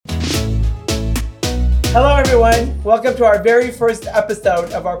Hello, everyone. Welcome to our very first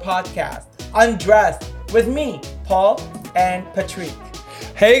episode of our podcast, Undressed, with me, Paul and Patrick.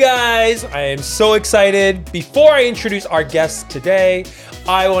 Hey guys, I am so excited. Before I introduce our guests today,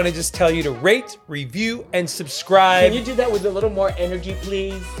 I want to just tell you to rate, review, and subscribe. Can you do that with a little more energy,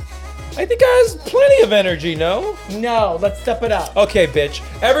 please? I think I has plenty of energy, no? No, let's step it up. Okay, bitch.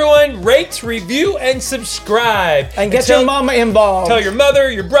 Everyone, rate, review, and subscribe. And get your mama involved. Tell your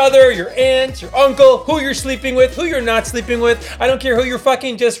mother, your brother, your aunt, your uncle, who you're sleeping with, who you're not sleeping with. I don't care who you're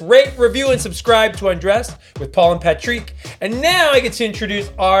fucking. Just rate, review, and subscribe to Undressed with Paul and Patrick. And now I get to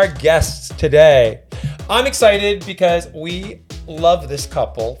introduce our guests today. I'm excited because we love this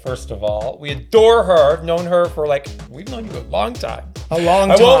couple, first of all. We adore her. I've known her for we've known you a long time. A long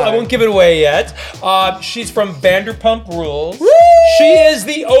time. I won't give it away yet. She's from Vanderpump Rules. Woo! She is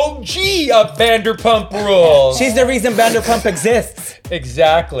the OG of Vanderpump Rules. She's the reason Vanderpump exists.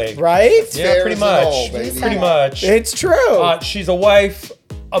 Exactly. Right? Yeah, pretty much. Pretty much. It's true. She's a wife,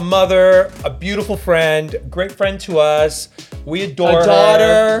 a mother, a beautiful friend, great friend to us. We adore her. A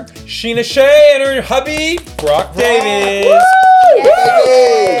daughter. SHEANA SHAY and her hubby, Brock Davies.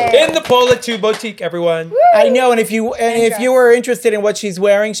 In the Pola 2 boutique, everyone. I know, and if you were interested in what she's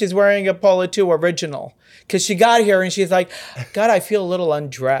wearing a Polo 2 original. Because she got here and she's like, God, I feel a little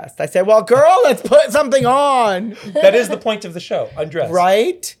undressed. I said, well, girl, let's put something on. That is the point of the show, undressed.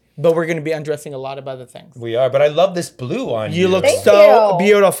 Right? But we're going to be undressing a lot of other things. We are, but I love this blue on you. You look so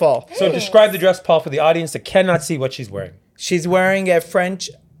beautiful. So describe the dress, Paul, for the audience that cannot see what she's wearing. She's wearing a French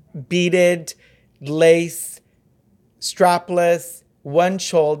beaded lace, strapless, one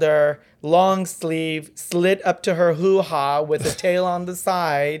shoulder, long sleeve, slit up to her hoo-ha with a tail on the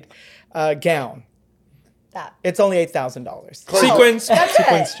side, gown. It's only $8,000. Sequins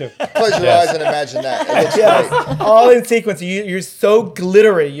too. Close your eyes and imagine that. It looks great. All in sequence. You're so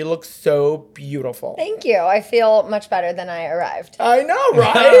glittery. You look so beautiful. Thank you. I feel much better than I arrived. I know,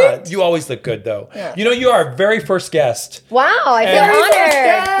 right? You always look good, though. Yeah. You know, you are our very first guest. Wow, I feel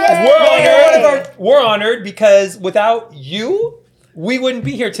honored. We're honored because without you, we wouldn't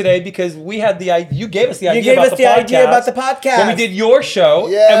be here today because we had the idea. You gave us the idea about the podcast. When we did your show, and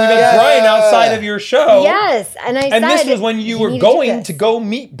we met Brian outside of your show. Yes, and this was when you were going to go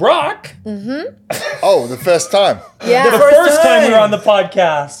meet Brock. Mm-hmm. Oh, the first time. Yeah, the first time we were on the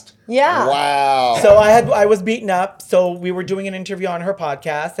podcast. Yeah. Wow. So I was beaten up. So we were doing an interview on her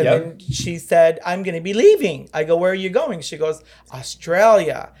podcast, and then she said, "I'm going to be leaving." I go, "Where are you going?" She goes,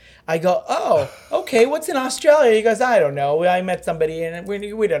 "Australia." I go, "Oh, okay. What's in Australia?" He goes, "I don't know. I met somebody, and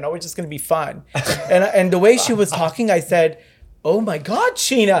we don't know. It's just going to be fun." and the way she was talking, I said, "Oh my God,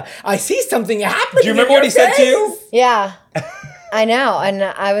 SHEANA, I see something happening." Do you remember what he said to you? Yeah. I know. And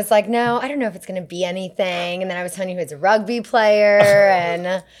I was like, no, I don't know if it's going to be anything. And then I was telling you he was a rugby player.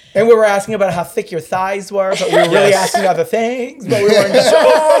 And we were asking about how thick your thighs were, but we were really asking other things, but we weren't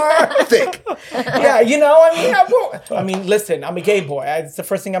sure. Thick. Yeah, I mean, listen, I'm a gay boy. It's the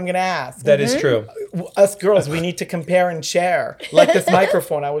first thing I'm going to ask. That is true. Us girls, we need to compare and share. Like this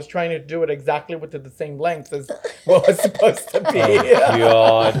microphone, I was trying to do it exactly with the same length as what was supposed to be. Oh,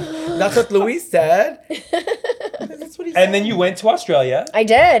 God. That's what Luis said. That's what he said. And then you went to Australia. I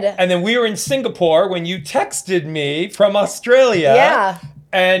did. And then we were in Singapore when you texted me from Australia. Yeah.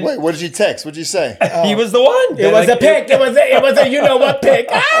 And wait, what did you text? What did you say? He was the one. It was a pic. It was a you know what pic.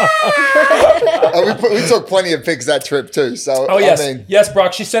 We took plenty of pics that trip too. So yes,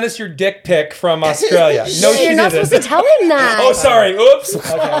 Brock. She sent us your dick pic from Australia. No, she You're not didn't. supposed to tell him that. Oh, sorry. Oops.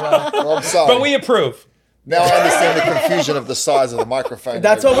 Okay, well, I'm sorry. But we approve. Now I understand the confusion of the size of the microphone.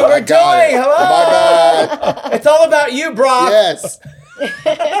 That's what we were doing. Hello. Oh my God. It's all about you, Brock. Yes.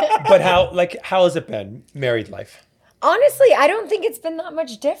 But how has it been, married life? Honestly, I don't think it's been that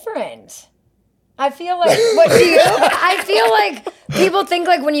much different. I feel like, what do you? I feel like people think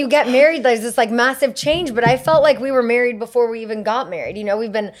like when you get married, there's this like massive change, but I felt like we were married before we even got married. You know,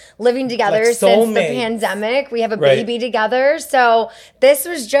 we've been living together since the pandemic. We have a baby together. So this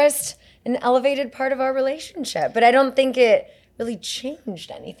was just an elevated part of our relationship, but I don't think it really changed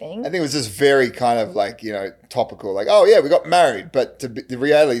anything. I think it was just very kind of like, topical. Like, oh yeah, we got married, but the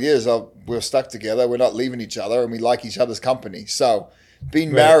reality is we're stuck together. We're not leaving each other and we like each other's company. So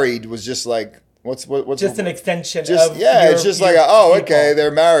being married was just like, what's just an extension of it's just like okay,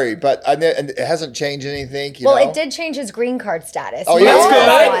 they're married, but and it hasn't changed anything. You know? It did change his green card status. Oh yeah,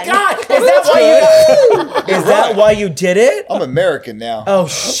 my God! Is that why you did it? I'm American now. Oh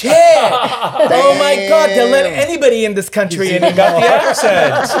shit! Oh my God! Don't let anybody in this country anymore. You got the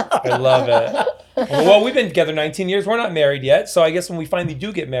accent. I love it. Well, we've been together 19 years. We're not married yet, so I guess when we finally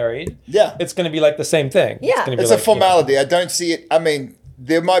do get married, it's going to be like the same thing. Yeah, it's a formality. I don't see it. I mean,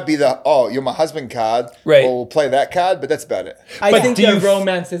 there might be the, oh, you're my husband card, Right. or we'll play that card, but that's about it. I But think do their you f-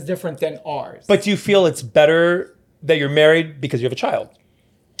 romance is different than ours. But do you feel it's better that you're married because you have a child?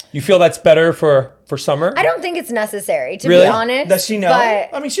 You feel that's better for Summer? I don't think it's necessary, to Really? be honest. Does she know? But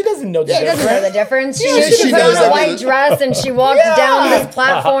I mean, she doesn't know the she difference. doesn't know the difference. Yeah, She she put knows on a white everything. dress and she walked down this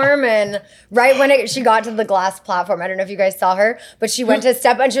platform, and right when she got to the glass platform, I don't know if you guys saw her, but she went to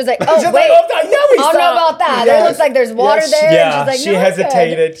step and she was like, "Oh She's like, wait, "Oh, I know we I don't know saw." about that. Yes. There looks like there's water Yes, there." yeah. And she's like, She "No, it's good."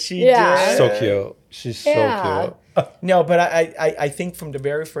 hesitated. She Yeah. did. So cute. She's so Yeah. cute. No, but I think from the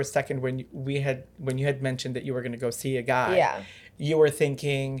very first second when you had mentioned that you were going to go see a guy, Yeah. you were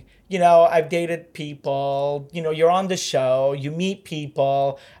thinking, I've dated people, you're on the show, you meet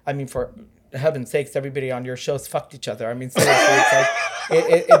people. I mean, for heaven's sakes, everybody on your shows fucked each other. I mean, seriously, it's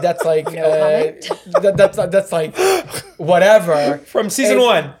like that's like that's like whatever From season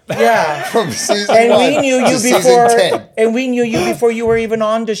one. Yeah. From season And 1 we knew to you season before, 10. and we knew you before you were even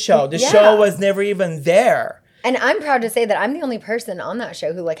on the show. The Yeah. show was never even there And I'm proud to say that I'm the only person on that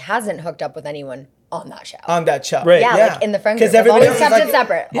show who hasn't hooked up with anyone on that show. on that show. Right. Yeah, like in the friend group. 'Cause I've everybody always else is kept it like-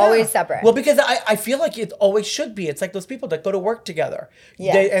 separate. Yeah. Always separate. Well, because I feel like it always should be. It's like those people that go to work together.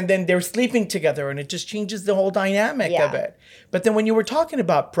 Yeah. And then they're sleeping together and it just changes the whole dynamic Yeah. of it. But then when you were talking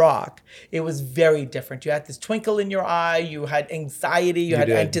about Brock, it was very different. You had this twinkle in your eye. You had anxiety. You had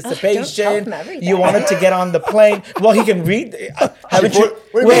did. anticipation. Don't tell him everything. You wanted to get on the plane. Well, he can read. Haven't you?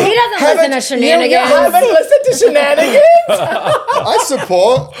 What do you mean? He doesn't listen to You shenanigans. haven't listened to shenanigans? I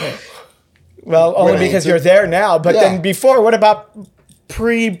support. Well, only Winning. because you're there now. But Yeah. then before, what about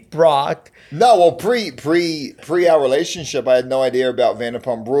pre-Brock? No, well, pre our relationship, I had no idea about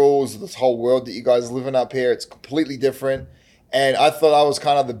Vanderpump Rules, this whole world that you guys are living up here. It's completely different. And I thought I was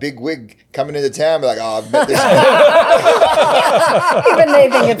kind of the big wig coming into town, be like, oh, I've met this. Even they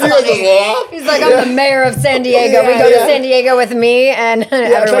think it's You guys funny. just laugh. He's like, I'm the mayor of San Diego. We go to San Diego with me, and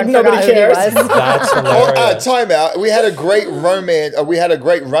everyone nobody forgot cares. who he was. That's Oh, hilarious. time out. We had a great romance. We had a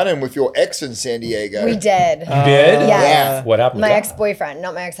great run-in with your ex in San Diego. We did. You did? Yes. What happened? My ex-boyfriend,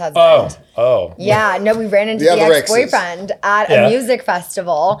 not my ex-husband. Oh. Yeah, no, we ran into The the other ex-boyfriend at Yeah. a music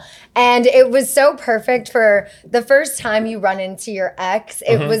festival, and it was so perfect for the first time you run into your ex.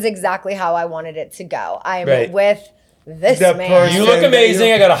 It was exactly how I wanted it to go. I'm Right. with this The man. person- You look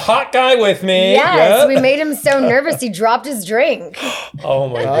amazing. I got a hot guy with me. Yes, Yep. we made him so nervous he dropped his drink. Oh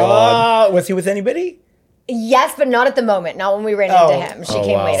my god. Was he with anybody? Yes, but not at the moment. Not when we ran Oh. into him. She Oh,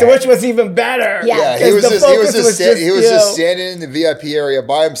 came wow. later. So which was even better. Yeah. Yeah, he Because was the just he was focus just he was you. just standing in the VIP area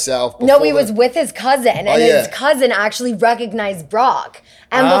by himself. No, before he the- was with his cousin, and yeah. his cousin actually recognized Brock.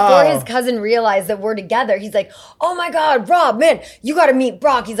 And before his cousin realized that we're together, he's like, "Oh my God, Rob, man, you got to meet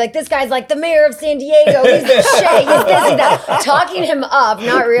Brock." He's like, "This guy's like the mayor of San Diego. He's the Shay. He's this, he's that." Talking him up,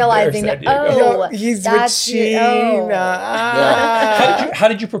 not realizing San that. Diego. Oh, He's with that's you. Sheena. Oh. How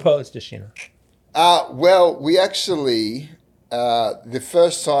did you propose to Sheena? Well, we actually the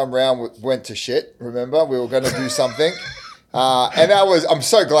first time round went to shit. Remember, we were going to do something, and I'm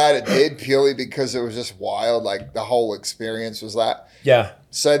so glad it did, purely because it was just wild. Like the whole experience was that. Yeah.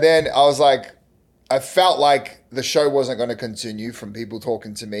 So then I was like, I felt like the show wasn't going to continue from people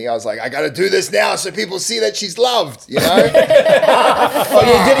talking to me. I was like, I got to do this now so people see that she's loved, you know?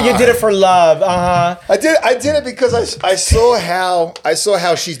 Oh, you did it for love. I did it because I saw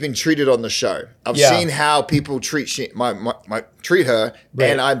how she's been treated on the show. I've Yeah. seen how people treat treat her, Right.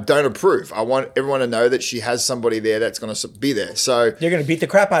 and I don't approve. I want everyone to know that she has somebody there that's going to be there. So You're gonna beat the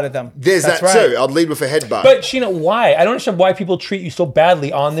crap out of them. there's That's that right. too. I'd lead with a headbutt. But Sheena, why? I don't understand why people treat you so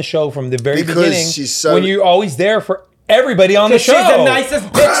badly on the show from the very Because beginning. she's so- when you're always there for everybody on the show. She's the nicest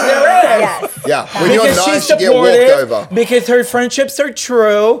bitch there is. Yes. yeah, when you're Because nice, she's you get walked supportive, over. because her friendships are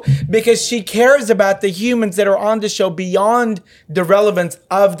true, because she cares about the humans that are on the show beyond the relevance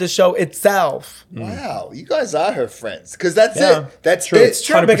of the show itself. Wow, you guys are her friends because that's Yeah, it. That's true. it. It's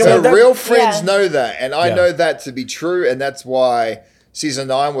true, because So that- real friends Yeah. know that, and I Yeah. know that to be true, and that's why season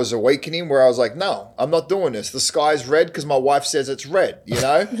 9 was awakening, where I was like, no, I'm not doing this. The sky's red because my wife says it's red. You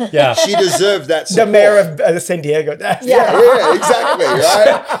know, Yeah. she deserved that. The Support. mayor of San Diego. Yeah. Yeah, exactly,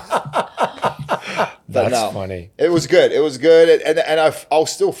 right? But That's funny. It was good. It was good, and I'll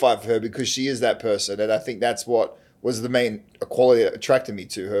still fight for her because she is that person, and I think that's what was the main quality that attracted me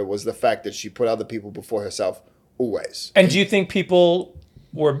to her, was the fact that she put other people before herself always. And do you think people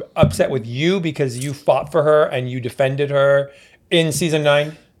were upset with you because you fought for her and you defended her in season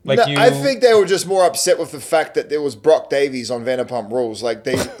 9? Like No, you, I think they were just more upset with the fact that there was Brock Davies on Vanderpump Rules. Like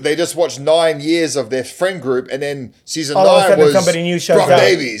they just watched 9 years of their friend group, and then season All of a 9 sudden was somebody new shows Brock up.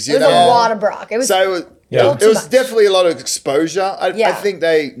 Davies. It You was know, a lot of Brock. It was so it was, Yeah. it was much. definitely a lot of exposure. I Yeah. think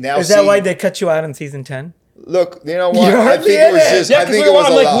they now Is that see- why they cut you out in season 10? Look, you know what? You're I think it was just. I think it was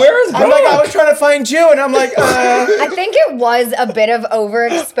I'm a like, lot. where is I'm like, I Brock? was trying to find you, and I'm like, I think it was a bit of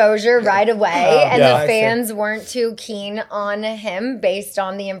overexposure right away, and yeah, I the see. fans weren't too keen on him based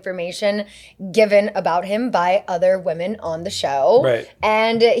on the information given about him by other women on the show. Right.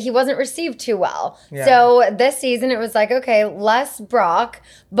 And he wasn't received too well. Yeah. So this season it was like, okay, less Brock,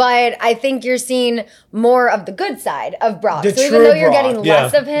 but I think you're seeing more of the good side of Brock. The So even true though you're Brock. getting Yeah.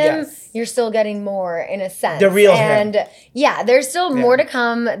 less of him, Yes. you're still getting more in a sense. The real him. And yeah, there's still more to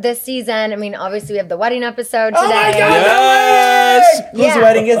come this season. I mean, obviously we have the wedding episode today. oh my god, Yes. whose Yeah.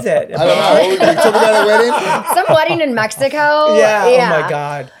 wedding is it? I don't know. We talking about a wedding? Some wedding in Mexico. Yeah. Oh my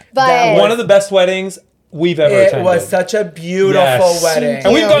god. But- That was- One of the best weddings we've ever It attended. was such a beautiful Yes. wedding.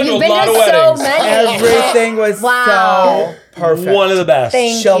 And we've gone to You've a been lot to of so weddings. many. Everything was Wow. so perfect. One of the best.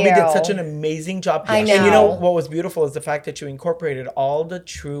 Thank Shelby you. did such an amazing job. I And you know know. what was beautiful is the fact that you incorporated all the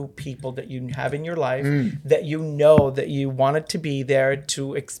true people that you have in your life, that you know that you wanted to be there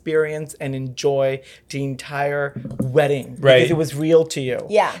to experience and enjoy the entire wedding. Right. Because it was real to you.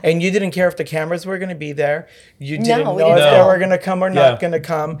 Yeah. And you didn't care if the cameras were going to be there. You didn't know we if didn't they know. were going to come or Yeah. not going to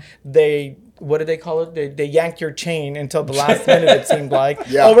come. What do they call it? They yanked your chain until the last minute, it seemed like.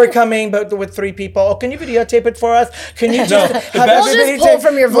 Yeah. Oh, we're coming, but with 3 people. Oh, can you videotape it for us? Can you just have best- We'll just everybody pull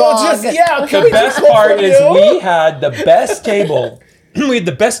from your vlog. yeah, can The we best just pull part from is you? we had the best table. We had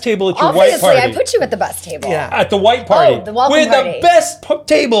the best table at your white Obviously, party. I put you at the best table. Yeah. At the white party. Oh, the welcome we had party. the best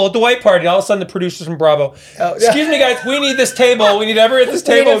table at the white party. All of a sudden, the producers from Bravo. Excuse me, guys. We need this table. We need everyone at this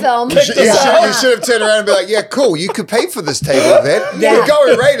We need table. a film. Kick You this should, out. you should have turned around and be like, yeah, cool. You could pay for this table event. Yeah. The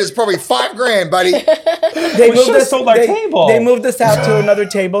going rate is probably $5,000, buddy. They We should've sold our table. They moved us out to another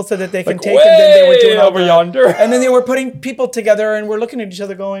table so that they can Like, take, and then they were doing way all over the- yonder. And then they were putting people together, and we're looking at each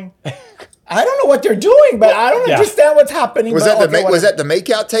other going, I don't know what they're doing, but I don't Yeah. understand what's happening. Was but that the okay, was whatever. that the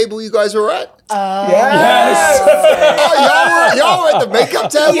makeout table you guys were at? Yes. Oh, y'all were at the makeup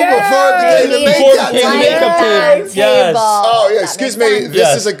table before it became the Yes. Before it makeout became table. the makeup table. Yes. Oh yeah, That excuse makes me. sense. This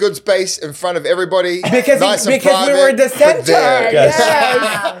Yes. is a good space in front of everybody. Because nice and because we private, were the but center. there. Yes.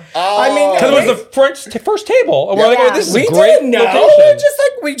 Yes. I mean, Because it was the first table. And we're like, Yeah. oh, this is we a great didn't know. location.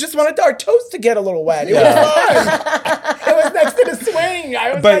 We just wanted our toes to get a little wet. It was fun. It was next to the swing.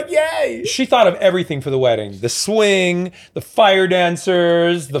 I was But- like, yay. She thought of everything for the wedding: the swing, the fire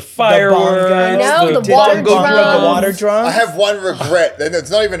dancers, the fireworks, guys. No, the Did water you go through the drums. water drums? I have one regret, and it's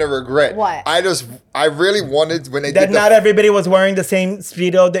not even a regret. What? I really wanted when they That did the not everybody was wearing the same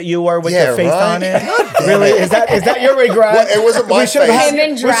speedo that you were with Yeah, your face right? on it. Really? Is that your regret? Well, it wasn't my We should have face. had- Him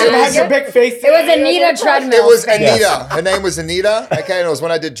in We should have drag. had your big face. It was Anita Treadmill. It was face. Anita. Her name was Anita. Okay, and it was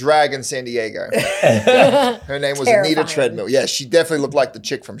when I did drag in San Diego. Her name was Anita Terrifying. Treadmill. Yeah, she definitely looked like the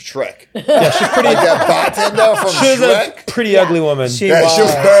chick from Shrek. Yeah, she's pretty. Like that bartender from She was a Shrek. pretty ugly woman. Yeah, she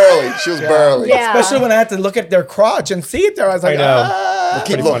was burly. She was burly. Yeah. Especially when I had to look at their crotch and see it there. I was like, I know. ah.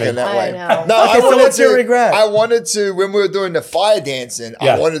 Keep Pretty looking funny. that I way. know. No, Okay, I so wanted what's your to- regret? I wanted to, when we were doing the fire dancing,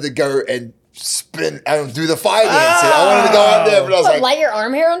 Yeah. I wanted to go and spin and do the fire dancing. I wanted to go out there, but I was What, like, light your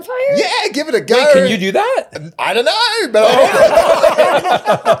arm hair on fire? yeah, give it a go. Wait, can you do that? I don't know, but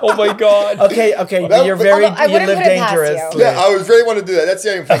I Oh my god. Okay, Well, you're but- very, I you wouldn't live put it past dangerous. you. yeah, I was really want to do that. That's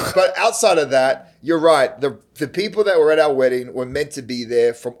the only thing. But outside of that, you're right. The people that were at our wedding were meant to be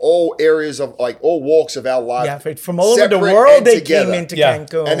there from all areas of like all walks of our life. Yeah, from all over the separate world and they together. came into Yeah.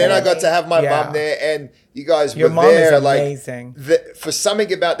 Cancun. And then I got to have my Yeah. mum there, and you guys Your were mom is there. amazing. For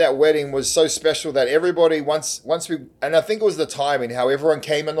something about that wedding was so special that everybody once we, and I think it was the timing, how everyone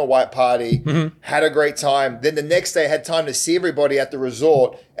came in the white party, had a great time. Then the next day had time to see everybody at the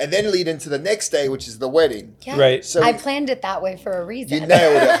resort, and then lead into the next day, which is the wedding. Yeah. Right. So I planned it that way for a reason. you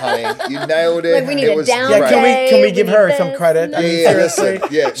nailed it, honey. You nailed it. Like, we need it a was down Yeah, great. can we day, give we her need some this credit? and I mean, Yeah, seriously. listen,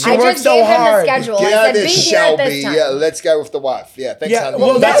 yeah. She I worked just so gave him the hard. schedule. Get I out said, there, be here at Shelby. this time. Yeah, let's go with the wife. Yeah, thanks, Yeah, honey.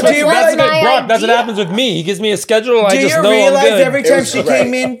 well, That's do you what, realize- Brock, that's what idea. happens with me. He gives me a schedule and I Do just you know I'm realize good. every It time was she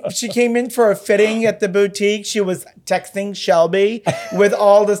great. came in for a fitting at the boutique, she was texting Shelby with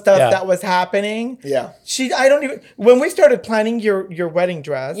all the stuff Yeah. that was happening. Yeah. When we started planning your wedding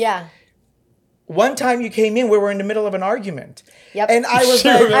dress, Yeah. one time you came in, we were in the middle of an argument. Yep. And I was She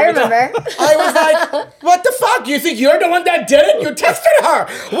like, remembers. I remember. I was like, what the fuck? You think you're the one that did it? You texted her.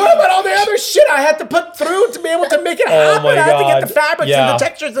 What about all the other shit I had to put through to be able to make it happen? my I had to get God. the fabrics Yeah. and the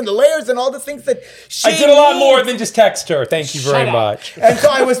textures and the layers and all the things that she I did a lot more needs. than just text her. Thank you very Shut up. much. And so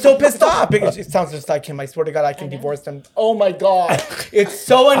I was so pissed off because it sounds just like him. I swear to God, I can divorce him. Oh my God. It's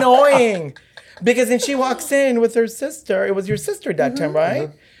so annoying. Because then she walks in with her sister. It was your sister that time, right?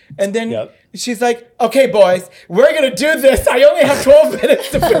 And then Yep. She's like, okay, boys, we're going to do this. I only have 12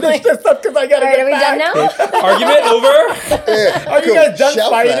 minutes to finish this up because I got to get Are we back. done now? Argument over? Yeah, Are you guys done Shelf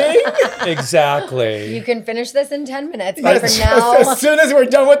fighting? that. Exactly. You can finish this in 10 minutes, but Yes, for now... as soon as we're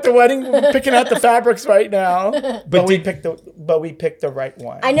done with the wedding, we're picking out the fabrics right now. But we picked the right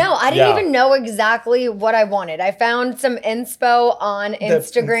one. I know. I didn't Yeah. even know exactly what I wanted. I found some inspo on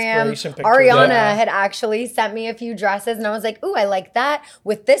Instagram. inspiration pictures, Ariana yeah. had actually sent me a few dresses, and I was like, ooh, I like that.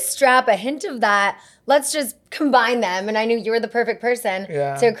 With this strap, a hint of that. Let's just combine them. And I knew you were the perfect person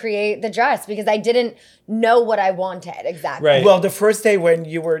to create the dress because I didn't know what I wanted exactly. Right. Well, the first day when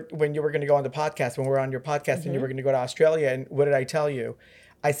you were going to go on the podcast, when we were on your podcast and you were going to go to Australia, and what did I tell you?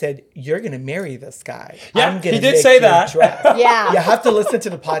 I said, you're going to marry this guy. Yeah, I'm gonna he did make say your that. dress. Yeah. You have to listen to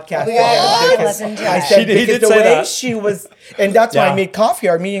the podcast. We have to because listen to I it. said, He because did the say way that. she was, and that's why Yeah. I made coffee,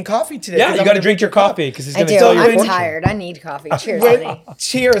 Armenian coffee today. Yeah, 'cause you I'm got to gonna drink make your you coffee because he's I going to do. tell you. a I'm fortune. tired. I need coffee. Cheers, Wait, honey.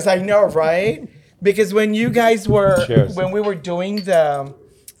 cheers, I know, right? Because when you guys were, Cheers. when we were doing the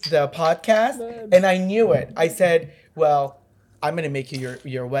podcast, and I knew it, I said, well, I'm going to make you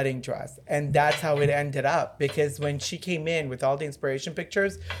your wedding dress. And that's how it ended up. Because when she came in with all the inspiration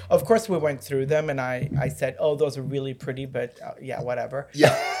pictures, of course we went through them and I said, oh, those are really pretty, but yeah, whatever.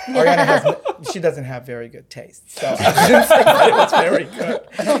 Yeah. She doesn't have very good taste. So I didn't say that it was very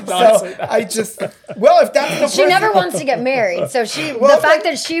good. So I just, well, if that's the She person- never wants to get married. So the Well, fact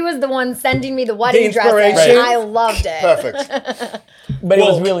that she was the one sending me the wedding dresses, inspiration. I loved it. Perfect. But it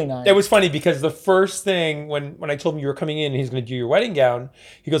Well, was really nice. It was funny because the first thing when I told him you were coming in and he's going to do your wedding gown,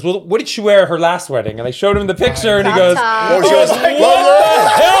 he goes, well, what did she wear her last wedding? And I showed him the picture and he goes, Crop top. What was yours? what the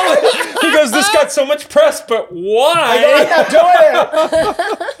hell? He goes, this got so much press, but I'm why? not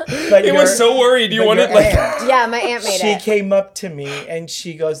doing it. But He was so worried. You but wanted your like... aunt, Yeah, my aunt made she it. came up to me and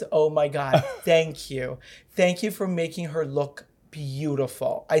she goes, oh my God, thank you. Thank you for making her look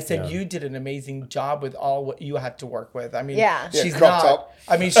beautiful. I said, you did an amazing job with all what you had to work with. I mean, Yeah. she's crop not. top.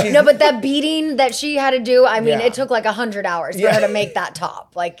 I mean, she's No, but that beading that she had to do, I mean, Yeah. it took like 100 hours for Yeah. her to make that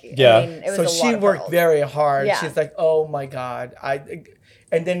top. Like, Yeah. I mean, it was so a she lot of worked pearls. very hard. Yeah. She's like, oh my God.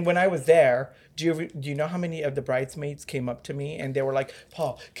 And then when I was there, do you know how many of the bridesmaids came up to me and they were like,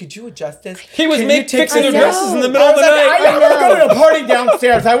 Paul, could you adjust this? He was Can you take fixing some- their dresses in the I middle of was the like, night. I want to go to a party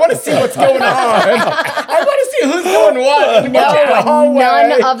downstairs. I want to see what's going on. I want to see who's doing what. in the hallway.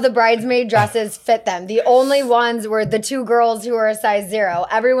 None of the bridesmaid dresses fit them. The only ones were the two girls who were a size 0.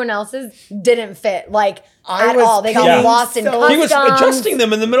 Everyone else's didn't fit, like, I at was all. They got pinning lost in so- customs. He was adjusting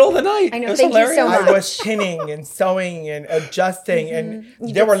them in the middle of the night. I know, It was thank you hilarious. so much. I was pinning and sewing and adjusting, and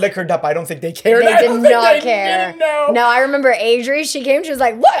they were liquored up. I don't think they cared. They I did don't think not they care. didn't know. No, I remember Adri, she came, she was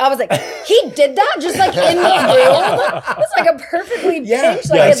like, what? I was like, he did that just like in the room? It was like a perfectly Yeah, pinched,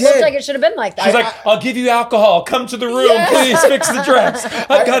 like yeah, it I looked did. like it should have been like that. She's like, I'll give you alcohol. Come to the room, Yeah. please fix the dress.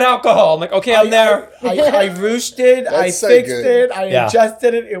 I've got alcohol. I'm like, okay, I'm there. I ruched it. I That's so fixed good. it. I Yeah.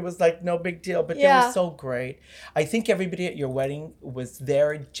 adjusted it. It was like no big deal, but they Yeah. were so great. I think everybody at your wedding was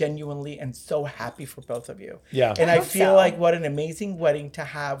there genuinely and so happy for both of you. Yeah. And I hope feel so. like what an amazing wedding to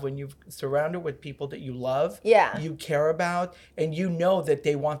have when you're surrounded with people that you love, Yeah. you care about, and you know that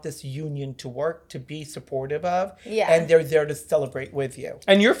they want this union to work, to be supportive of, Yeah. and they're there to celebrate with you.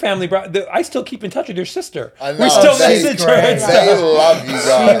 And your family brought. I still keep in touch with your sister. I know. We still They- message her. great. and They stuff. love you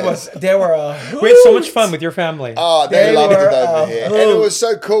guys. They were a We had so much hoot. fun with your family. Oh, they They loved it were over a here. hoot. And it was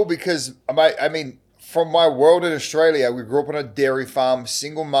so cool because, I mean, from my world in Australia, we grew up on a dairy farm,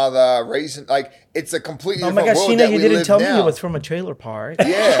 single mother, raising, like, it's a completely Oh my different gosh, world Sheena, that you we didn't live tell now. me you was from a trailer park.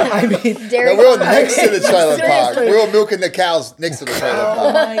 Yeah. I mean, Dairy No, we were farm. next to the trailer park. Seriously. We were milking the cows next to the trailer oh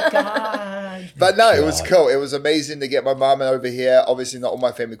park. my God. But no, it was cool. It was amazing to get my mum over here. Obviously, not all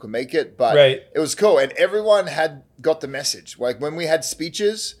my family could make it, but Right. it was cool. And everyone had got the message. Like when we had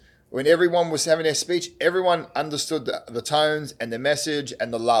speeches, when everyone was having their speech, everyone understood the tones and the message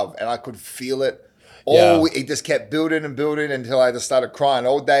and the love. And I could feel it. It just kept building and building until I just started crying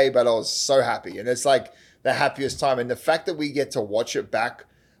all day, but I was so happy. And it's like the happiest time. And the fact that we get to watch it back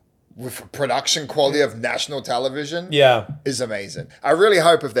with production quality of national television Yeah. is amazing. I really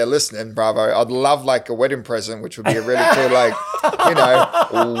hope if they're listening, Bravo, I'd love like a wedding present, which would be a really cool, like,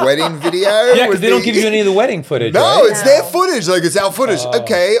 wedding video. Yeah, because with they don't the- give you any of the wedding footage. No, right? it's their footage. Like it's our footage.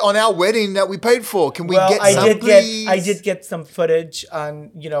 Okay, on our wedding that we paid for. Can we Well, get I some, did please? I did get some footage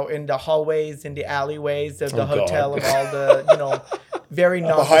on, in the hallways, in the alleyways of the Oh, God. hotel, of all the, very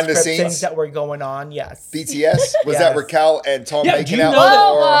Behind the nondescript scenes? things that were going on. Yes. BTS? Was that Yes. Raquel and Tom Yeah, do making you out? know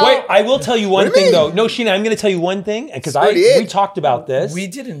that? or- Wait, I will tell you one What do you thing mean? though. No, Sheena, I'm going to tell you one thing because pretty it. we talked about this. We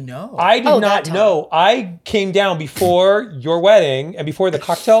didn't know. I did Oh, not that time. know. I came down before your wedding and before the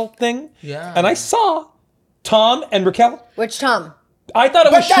cocktail thing. Yeah. And I saw Tom and Raquel. Which Tom? I thought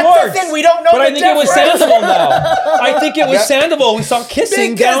it was But that's shorts. the thing, we don't know But I the think it was difference. Sandoval now. I think it was Sandoval. We saw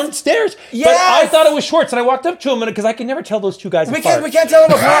kissing Because- downstairs. But Yes. I thought it was shorts, and I walked up to him because I can never tell those two guys apart. We can't tell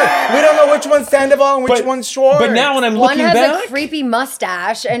them apart. We don't know which one's Sandoval and which But- one's Schwartz. But now when I'm One looking has back, a creepy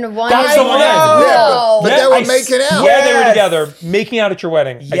mustache and one That's is the one. Yeah, but they were making out. Yeah, they were Yes. together, making out at your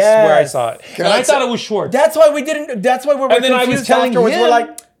wedding. I swear I Yes. saw it. Can And I I thought say- it was shorts. that's why we didn't. That's why we were And then I was confused telling afterwards. him, We're like,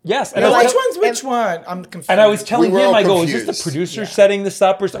 yes, and you're I like, was which one's which one? I'm confused. And I was telling We were him, all I go, is this confused. the producer setting this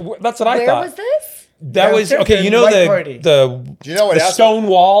up or something? That's what I Where thought. was this? That was Downstairs okay. You in know White Party. the Do you know what the else? stone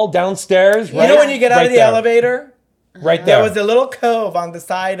wall downstairs. You know when you get out Right of the there. elevator, right there. there was a little cove on the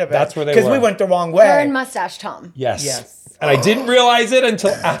side of it. That's where they Because we were. went the wrong Her and way. Mustache Tom. Yes. Yes. And I didn't realize it until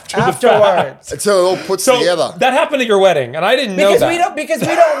after the fact. Afterwards. Until it all puts So together. that happened at your wedding, and I didn't know that. Because we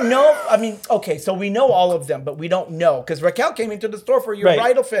don't know. I mean, okay, so we know all of them, but we don't know because Raquel came into the store for your Right.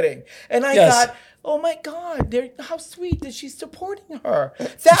 bridal fitting, and I Yes. thought, oh my God, how sweet that she's supporting her.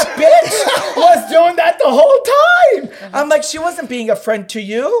 That bitch was doing that the whole time. I'm like, she wasn't being a friend to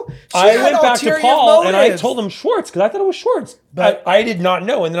you. She I had went back to ulterior Paul and I motives. told him Schwartz because I thought it was Schwartz. But- I did not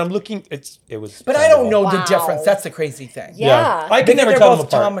know, and then I'm looking. It was. But I don't know Wow. the difference. That's the crazy thing. Yeah. I could Because never they're tell them both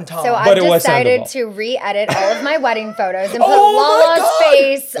apart. Tom and Tom. So But I've it was decided Sandoval. to re-edit all of my wedding photos and put Oh my Lala's God.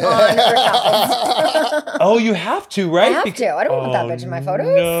 face on Raquel's. Oh, you have to, right? I have to. I don't want that bitch in my photos.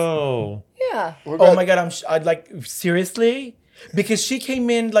 No. Yeah. Oh my God, I'd like, seriously? Because she came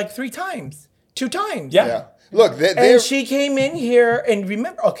in like 3 times, 2 times. Yeah. Yeah. Look, they're And she came in here and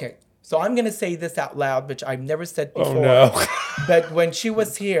remember, okay, so I'm going to say this out loud, which I've never said before. Oh no. But when she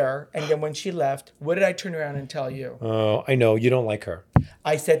was here and then when she left, what did I turn around and tell you? Oh, I know you don't like her.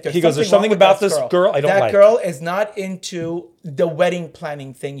 I said, He goes, "There's something wrong with about that this girl I don't that like." girl is not into the wedding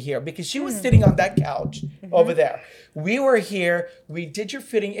planning thing here because she was sitting on that couch over there. We were here. We did your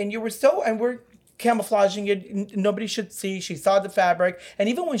fitting and you were and we're camouflaging it. Nobody should see. She saw the fabric. And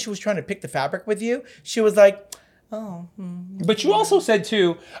even when she was trying to pick the fabric with you, she was like, But you also said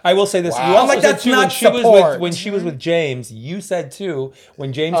too. I will say this. You Wow. also I'm like, said that's too when not she was support. when she was with James. You said too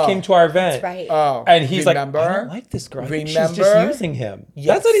when James came to our event. Right. oh. And he's remember? like, I don't like this girl. I think she's just Remember? using him. Yes.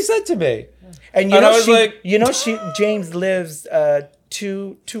 That's what he said to me. And you And know, I was like- James lives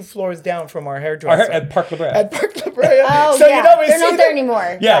two floors down from our hairdresser. At Park La Brea. At Park La Brea. Oh, So yeah. you know we They're see not there them-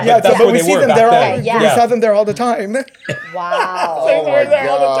 anymore. Yeah, Yeah, but that's but where we they see were them back there all. then. Okay, yeah. We saw them there all the time. Wow. They were my there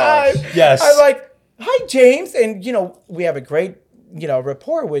all the gosh. time. Yes. I'm like, hi, James. And, we have a great,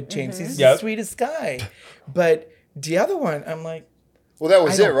 rapport with James. He's Yep. the sweetest guy. But the other one, I'm like, well, that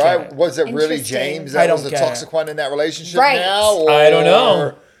was I it, don't right? get it. Was it really Interesting. James I that was don't the get toxic it. one in that relationship Right. now? Or, I don't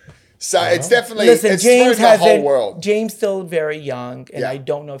know. So it's definitely listen, it's James thrown the whole hasn't, world. James still very young. And Yeah. I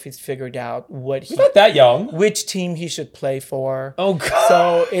don't know if he's figured out He's not that young. which team he should play for. Oh God.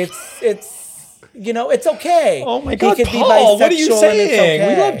 So it's okay. Oh my He God, could be Paul! What are you bisexual and it's saying?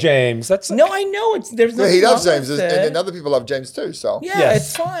 We okay. love James. That's No, I know there's no. Yeah, he loves wrong James, with and it. other people love James too. So Yeah, Yes.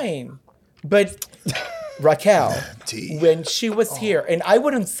 it's fine. But Raquel, T. when she was here, and I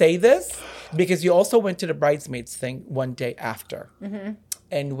wouldn't say this because you also went to the bridesmaids thing one day after.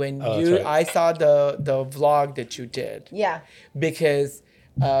 And when that's right. I saw the vlog that you did, Yeah. because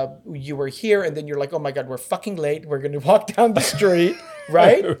you were here and then you're like, oh my God, we're fucking late. We're going to walk down the street,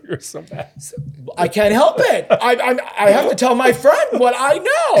 right? You're so bad. I can't help it. I have to tell my friend what I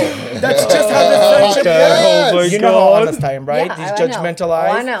know. That's just how this friendship Yes. works. Oh my You know how God. honest I am, right? Yeah, These I know. judgmental Oh,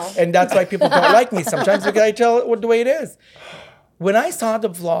 I eyes. know. And that's why people don't like me sometimes because I tell it the way it is. When I saw the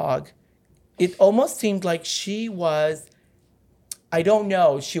vlog, it almost seemed like she was, I don't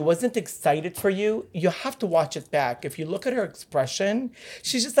know, she wasn't excited for you. You have to watch it back. If you look at her expression,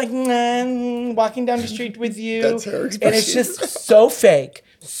 she's just like, walking down the street with you. That's her And it's expression. just so fake.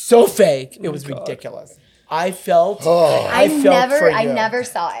 So fake. It was ridiculous. I felt, I felt for you. never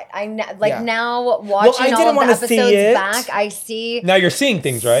saw it. Yeah. Now watching I all didn't of the wanna see episodes it. back, I see Now you're seeing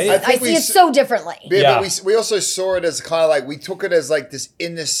things, right? I see it so differently. Yeah, Yeah. but we also saw it as kind of like we took it as like this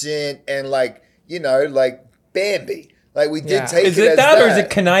innocent and like like Bambi. Like we did Yeah. take Is it it as that, or is it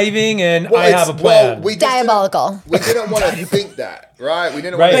conniving and I it's- have a plan? we just Diabolical. We didn't want to think that, right? We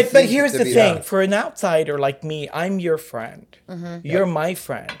didn't Right. want to But here's the thing. that. For an outsider like me, I'm your friend. You're my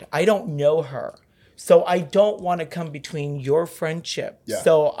friend. I don't know her. So I don't want to come between your friendship. Yeah.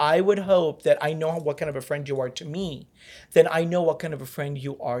 So I would hope that I know what kind of a friend you are to me. Then I know what kind of a friend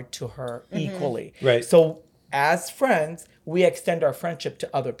you are to her equally. Right. So as friends, we extend our friendship to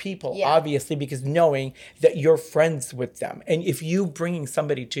other people, Yeah. obviously, because knowing that you're friends with them. And if you bringing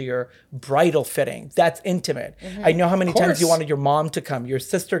somebody to your bridal fitting, that's intimate. I know how many times you course. wanted your mom to come, your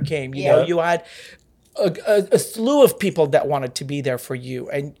sister came, you Yeah. know, you had a slew of people that wanted to be there for you,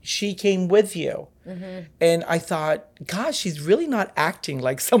 and she came with you. And I thought, gosh, she's really not acting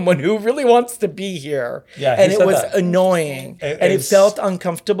like someone who really wants to be here. Yeah, and he it said was that. annoying, and it felt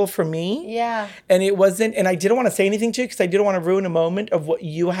uncomfortable for me. Yeah. And it wasn't, and I didn't want to say anything to you because I didn't want to ruin a moment of what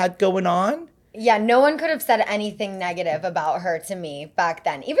you had going on. Yeah, no one could have said anything negative about her to me back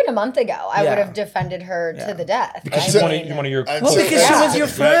then. Even a month ago, I would have defended her to the death. Because I she's mean, one of your Well, Well, close because she friends. was your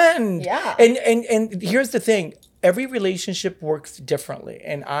friend. Yeah. And here's the thing. Every relationship works differently,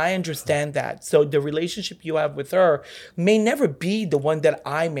 and I understand that. So the relationship you have with her may never be the one that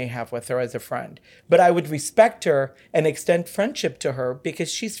I may have with her as a friend, but I would respect her and extend friendship to her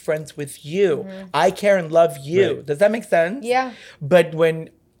because she's friends with you. I care and love you. Right. Does that make sense? Yeah. But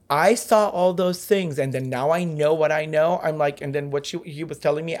when I saw all those things, and then now I know what I know. I'm like, and then what he was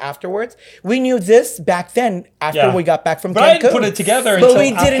telling me afterwards. We knew this back then after we got back from But I Cancun. didn't put it together But until we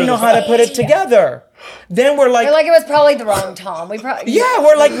after didn't the know how to fact. put it together. Then we're like, Like it was probably the wrong Tom. We probably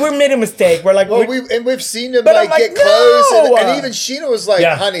we made a mistake. We're like, Well, we've seen them But I'm like get like, close, no! and even Sheena was like,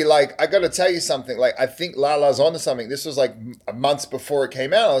 Yeah. "Honey, like I got to tell you something. Like I think Lala's onto something." This was like months before it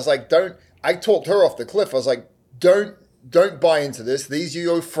came out. I was like, "Don't." I talked her off the cliff. I was like, "Don't buy into this. These are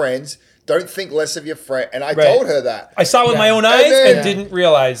your friends. Don't think less of your friend." And I Right. told her that. I saw it with my own eyes and didn't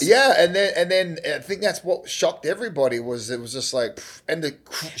realize. Yeah, and then I think that's what shocked everybody was it was just like, pff, and the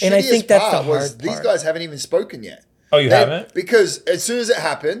And I shittiest think that's the part was hard these part. guys haven't even spoken yet. Oh, you haven't? Because as soon as it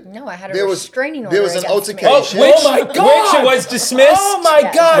happened, No, I had a there was restraining order there was an against me. altercation. Which, Oh my God! Which was dismissed. Oh my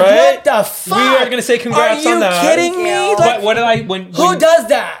God! Right? What the fuck? We are gonna say congrats Are you on that. kidding me? Thank Like, What did I who does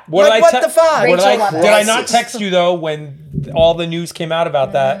that? What Like, did I what te- the fuck? What did I, Rachel did I Levitt. not text you though when all the news came out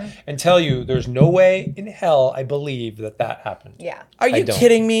about that and tell you there's no way in hell I believe that happened. Yeah. Are I you don't.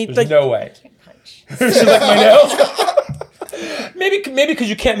 kidding me? There's Like, no way. She licked my nails. Maybe because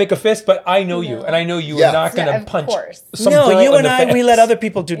you can't make a fist, but I know you, and I know you Yeah. are not going Yeah, to of punch course. some no, girl you in and the I, we face. let other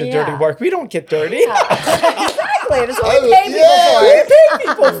people do the dirty Yeah. work. We don't get dirty. Exactly. That's what Oh, we pay people yeah. for. We pay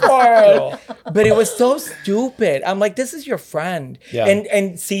people for it. But it was so stupid. I'm like, this is your friend. Yeah.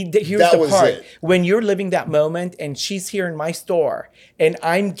 And see, here's That the was part. it. When you're living that moment and she's here in my store and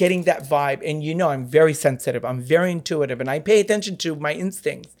I'm getting that vibe, and you know I'm very sensitive, I'm very intuitive, and I pay attention to my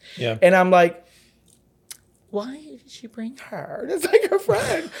instincts. Yeah. And I'm like, why did she bring her? It's like her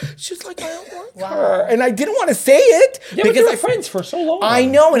friend. She's like, I don't want her. And I didn't want to say it Yeah, because we're friends for so long. I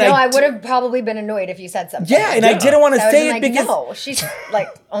know. And No, I d- would have probably been annoyed if you said something. Yeah, and I Yeah. didn't want to I would say have it been like, because no, she's like,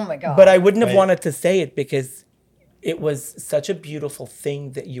 oh my God. but I wouldn't have Right. wanted to say it because it was such a beautiful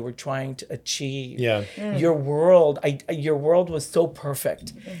thing that you were trying to achieve. Yeah. Your world, your world was so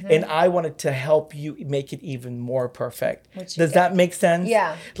perfect, and I wanted to help you make it even more perfect. Which you Does did. that make sense?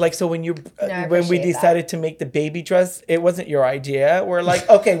 Yeah. Like so, when you I when we appreciate decided to make the baby dress, it wasn't your idea. We're like,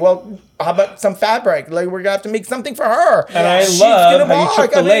 okay, well, how about some fabric? Like we're gonna have to make something for her. And I She's love gonna how you walk.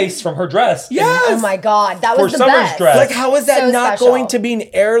 took the I mean, lace from her dress. and- Yes. Oh my God. That For was the summer's best. dress. Like, how is that So not special. going to be an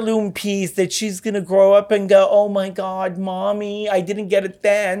heirloom piece that she's going to grow up and go, oh my God, mommy, I didn't get it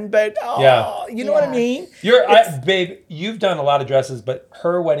then, but Yeah. you know what I Yeah. mean? Babe, you've done a lot of dresses, but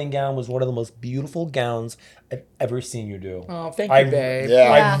her wedding gown was one of the most beautiful gowns I've ever seen you do. Oh, thank you, babe.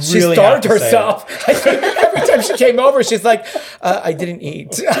 Yeah. I She really starved have to say it. herself. Every time she came over, she's like, I didn't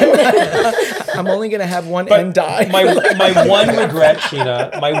eat. I'm only going to have one and die. my one regret,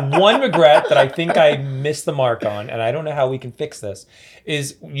 Sheena, my one regret that I think I missed the mark on, and I don't know how we can fix this,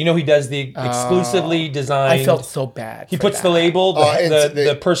 is he does the exclusively designed. I felt so bad. He for puts that. the label,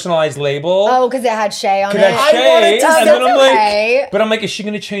 the personalized label. Oh, because it had Shay on it. That's I wanted Shay, to- and then That's I'm okay. like, but I'm like, is she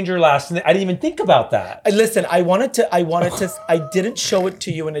going to change her last name? I didn't even think about that. Listen, I didn't show it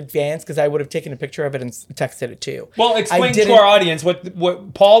to you in advance because I would have taken a picture of it and texted it to you. Well, I explain to didn't- our audience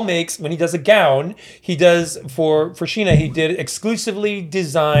what Paul makes when he does a gown. He does for Sheena. He did exclusively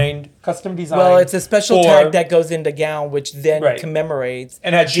designed, custom designed. Well, it's a special for- tag that goes in the gown, which then Right. commemorates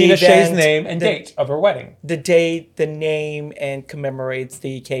and had the Sheena Shay's event, name and the- date of her wedding. the date, the name, and commemorates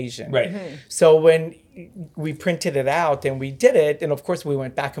the occasion. Right. So when we printed it out and we did it, and of course we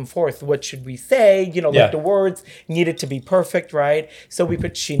went back and forth. What should we say? Yeah. Like the words needed to be perfect, right? So we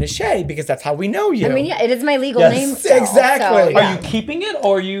put Sheena Shay because that's how we know you. I mean, yeah, it is my legal Yes. name still. Exactly. So, Are yeah. you keeping it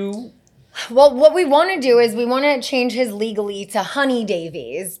or are you? Well, what we want to do is we want to change his legally to Honey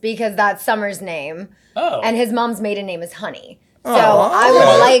Davies because that's Summer's name. Oh. And his mom's maiden name is Honey. So Aw. I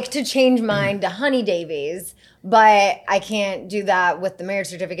would like to change mine to Honey Davies, but I can't do that with the marriage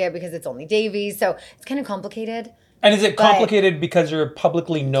certificate because it's only Davies. So it's kind of complicated. And is it complicated because you're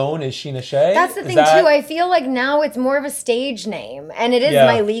publicly known as Sheena Shay? That's the thing too. I feel like now it's more of a stage name, and it is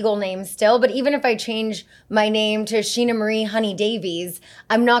my legal name still. But even if I change my name to Sheena Marie Honey Davies,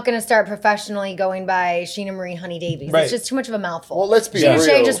 I'm not going to start professionally going by Sheena Marie Honey Davies. Right. It's just too much of a mouthful. Well, let's be Sheena real.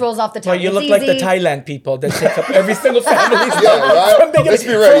 Shay just rolls off the tongue. Well, you It's look like the easy. Thailand people that take up every single family's Yeah, right? Let's be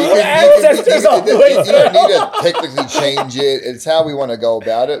real. You ancestors all the way you don't need to technically change it. It's how we want to go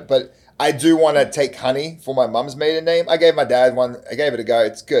about it. But I do want to take Honey for my mum's maiden name. I gave my dad one. I gave it a go.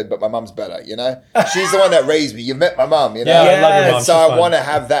 It's good, but my mum's better, you know? She's the one that raised me. You've met my mum, you know? Yeah, I love your mom. And so I want to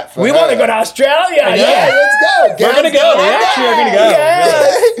have that for We her. want to go to Australia. Yeah, let's go. We're going to go. We actually are going to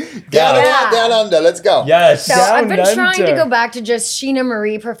go. Down, down under. Let's go. Yes. So I've been Down trying to under. go back to just Sheena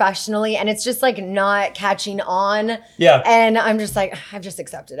Marie professionally, and it's just like not catching on. Yeah. And I'm just like, I've just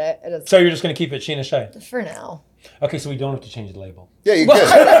accepted it. It is So you're just going to keep it Sheena Shay. for now. Okay, so we don't have to change the label. Yeah, you good.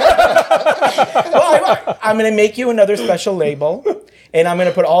 Well, I'm going to make you another special label, and I'm going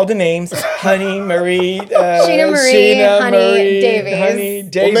to put all the names: Honey, Marie, Sheena Marie, Honey, Davies. Honey, Well,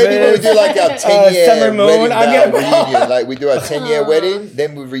 Davis. maybe when we do like our 10-year Summer Moon, wedding I'm gonna- reunion, like we do our 10-year wedding,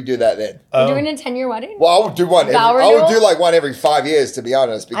 then we redo that then. You're doing a 10-year wedding? Well, I would do one. Vow I would do renewal? like one every 5 years, to be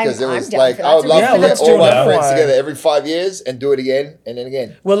honest, because I'm it was down like for that. I would That's a love Yeah, to let's get do all my another friends one. together every 5 years and do it again and then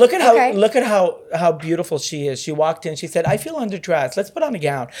again. Well, look at Okay. how beautiful she is. She walked in. She said, "I feel underdressed. Let's put on a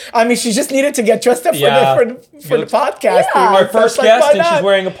gown." I mean, she just needed to get dressed up Yeah. for the podcast. Yeah. Our first Like, guest, why and she's not?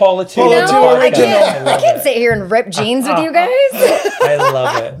 wearing a Paula too. Paula No, too, I original. can't sit here and rip jeans with you guys. I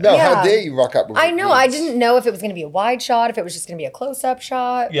love it. No, Yeah. how dare you rock up with I me, know. please. I didn't know if it was going to be a wide shot, if it was just going to be a close-up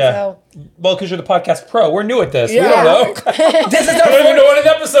shot. Yeah. So. Well, because you're the podcast pro. We're new at this. Yeah. We don't know. This is I our don't even know first, what an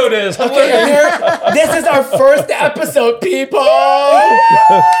episode is. this is our first episode, people.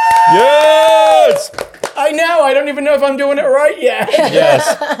 Yes. I know. I don't even know if I'm doing it right yet.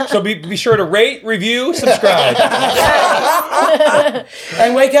 Yes. So be sure to rate, review, subscribe.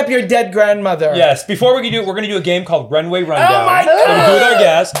 And wake up your dead grandmother. Yes. Before we can do it, we're going to do a game called Runway Rundown. Oh my That we do with our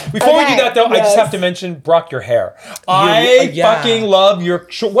guests. Before we Okay. do that, though, I just Yes. have to mention, Brock, your hair. I yeah. fucking love your.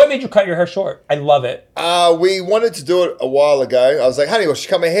 What made you cut your hair short? I love it. We wanted to do it a while ago. I was like, honey, well, she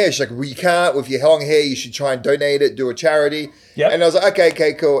cut my hair. She's like, well, you can't. With your long hair, you should try and donate it, do a charity. Yep. And I was like,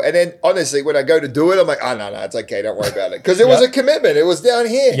 okay, cool. And then, honestly, when I go to do it, I'm like, oh, no, it's okay. Don't worry about it. Because it was Yep. a commitment. It was down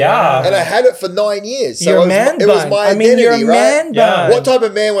here. Yeah. And I had it for 9 years. So Your it was, man it was bun. my I mean, identity, your right? man Yeah. bun. What type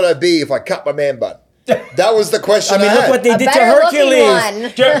of man would I be if I cut my man bun? That was the question I mean, I look had. what they A did to better looking Hercules. one.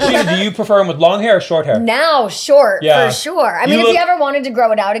 Sheena, do you prefer him with long hair or short hair? Now, short, Yeah. for sure. I You mean, if look- you ever wanted to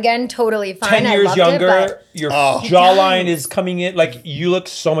grow it out again, totally fine. 10 I years loved younger, it, but your jawline is coming in. Like, you look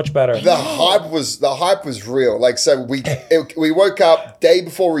so much better. The hype was real. Like, so we woke up day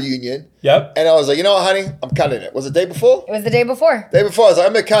before reunion. Yep. And I was like, you know what, honey? I'm cutting it. Was it day before? it was the day before. Day before, I was like,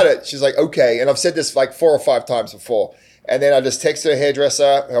 I'm going to cut it. She's like, okay. And I've said this like 4 or 5 times before. And then I just texted her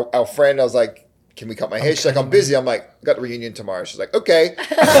hairdresser, our friend. I was like, can we cut my hair? She's like, I'm busy. I'm like, I got the reunion tomorrow. She's like, okay.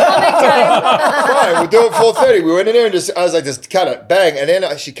 Fine, we'll do it 4:30. We went in there and I was like, just cut it. Bang. And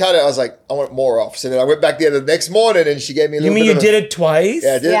then she cut it. I was like, I want more off. So then I went back there the next morning and she gave me a You little mean bit you of did it twice?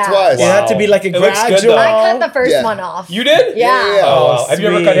 Yeah, I did Yeah. it twice. It had to be like a It looks good, gradual. though. I cut the first Yeah. one off. You did? Yeah. Yeah. Oh, wow. Have you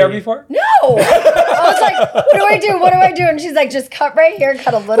ever cut hair sweet. before? No. I was like, what do I do? What do I do? And she's like, just cut right here,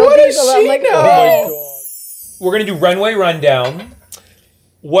 cut a little What piece. does I'm she like, know? Oh no. my God. We're going to do Runway Rundown.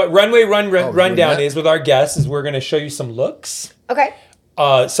 What Runway Rundown yeah. is with our guests is we're going to show you some looks. Okay.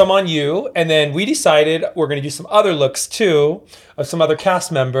 Some on you, and then we decided we're going to do some other looks too of some other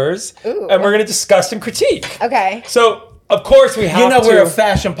cast members, Ooh. and we're going to discuss and critique. Okay. So, of course, we have You know to. we're a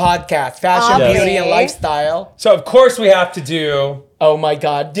fashion podcast, fashion, Obviously. beauty, and lifestyle. So, of course, we have to do. Oh my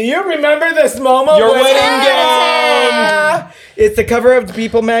God! Do you remember this moment? Your when- wedding gown. It's the cover of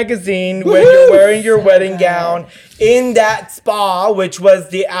People magazine when you're wearing your wedding gown in that spa, which was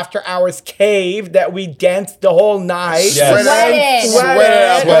the after hours cave that we danced the whole night. Yes. Sweating.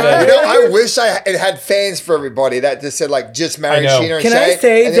 Sweating. You know, I wish it had fans for everybody that just said like, just marry I know. Sheena and Can Shay. I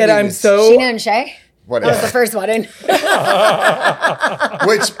say and then that we I'm just- so Sheena and Shay. That was Whatever. the first wedding.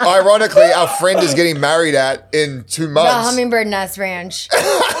 Which, ironically, our friend is getting married at in 2 The months. Hummingbird Nest Ranch.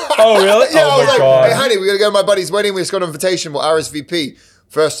 Oh, really? Yeah, I Oh, was my like, God. hey, honey, we're going to go to my buddy's wedding. We just got an invitation. We'll RSVP.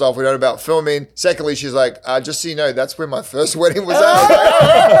 First off, we don't know about filming. Secondly, she's like, just so you know, that's where my first wedding was at.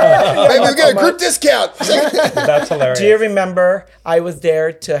 I was like, maybe we get a group discount. That's hilarious. Do you remember I was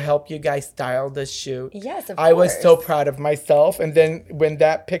there to help you guys style the shoot? Yes, of I was so course. proud of myself. And then when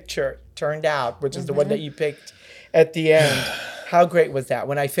that picture turned out, which is the one that you picked at the end, How great was that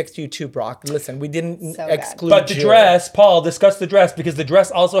when I fixed you too, Brock? Listen, we didn't So good. exclude But the you. dress, Paul, discuss the dress because the dress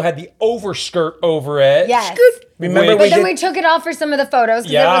also had the overskirt over it. Yes. Remember, But we But then did, we took it off for some of the photos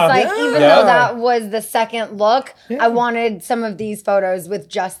because Yeah. it was like, Yeah. even Yeah. though that was the second look, I wanted some of these photos with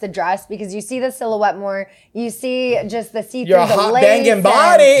just the dress because you see the silhouette more. You see just the see-through, your the hot lace banging and-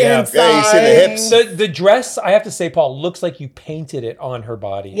 body Yeah. inside. Yeah, you see the hips. The dress, I have to say, Paul, looks like you painted it on her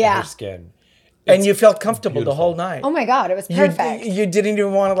body and Yeah. her skin. And you felt comfortable the beautiful. whole night. Oh my God, it was perfect. You didn't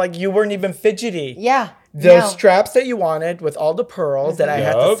even want to, like, you weren't even fidgety. Yeah. Those no. straps that you wanted with all the pearls that I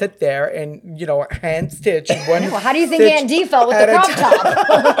had to Yup. sit there and, hand stitch one. Well, how do you think stitch Aunt D felt with the at a crop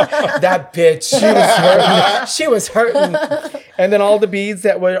time. top? That bitch, she was hurting. And then all the beads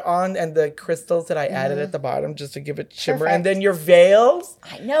that were on and the crystals that I added at the bottom just to give it shimmer. Perfect. And then your veils.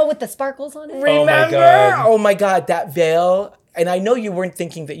 I know, with the sparkles on it. Oh my Remember? God. Oh my God, that veil. And I know you weren't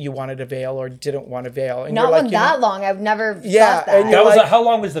thinking that you wanted a veil or didn't want a veil. And Not you're like, one you know, that long. I've never Yeah, thought that. and That you're was like- how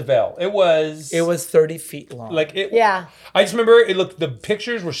long was the veil? It was 30 feet long. like it. Yeah. I just remember it looked. The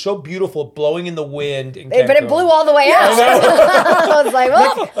pictures were so beauable, blowing in the wind. In But it Cancun. blew all the way out. I was like,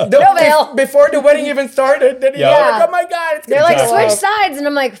 well, no veil. Before the wedding even started, then he's Yeah. like, oh my God, it's They're gonna like, fall switch off. sides. And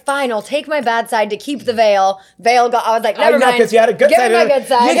I'm like, fine, I'll take my bad side to keep the veil. Veil got, I was like, never I know, mind. because you had a good Give side. me my good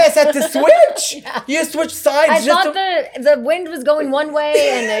side. You guys had to switch. You switched sides. I just thought to- the wind was going one way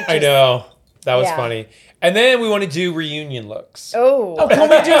and it just, I know that was Yeah. funny. And then we want to do reunion looks. Oh. Can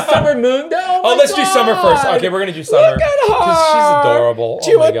we do summer moon though? Oh, let's do summer first. Okay, we're gonna do summer. Look at her. She's adorable.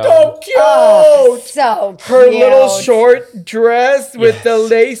 She Oh my was God. so cute. Oh, so cute. Her little short dress with the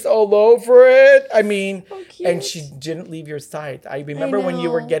Yes. lace all over it. I mean, cute. and she didn't leave your side. I remember when you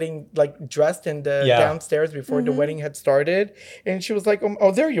were know. getting like dressed in the Yeah. downstairs before the wedding had started, and she was like,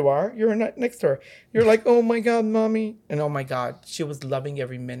 "Oh, there you are. You're next to her." You're like, "Oh my God, mommy!" And oh my God, she was loving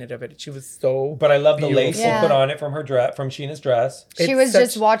every minute of it. She was so. But I love the lace Beautiful. she put Yeah. on it from her dress, from Sheena's dress. She It's was such-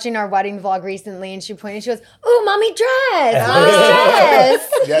 just watching our wedding vlog recently and she pointed, she goes, "Ooh, mommy dress. Mommy's dress."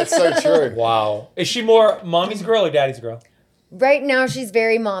 That's so true. Wow. Is she more mommy's girl or daddy's girl? Right now she's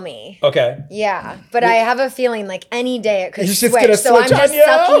very mommy. Okay. Yeah, but I have a feeling like any day it could You're just switch. gonna So I'm switch on just you?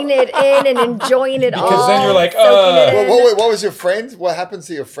 sucking it in and enjoying it all. Because then you're like, soaking it in. What was your friends? What happens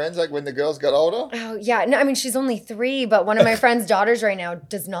to your friends like when the girls got older? Oh yeah, no, I mean she's only 3, but one of my friend's daughters right now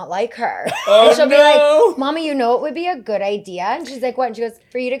does not like her. Oh, and she'll be no. like, "Mommy, you know it would be a good idea." And she's like, "What?" And she goes,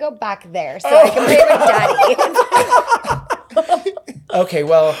 "For you to go back there so I can play with Daddy." Okay,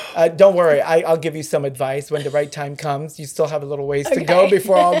 well, don't worry. I'll give you some advice when the right time comes. You still have a little ways to go Okay.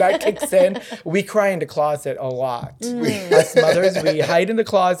 before all that kicks in. We cry in the closet a lot. Us mothers, we hide in the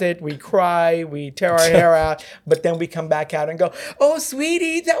closet, we cry, we tear our hair out, but then we come back out and go, "Oh,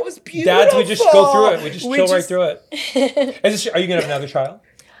 sweetie, that was beautiful." Dads, we just go through it. We just chill right through it. Are you gonna have another child?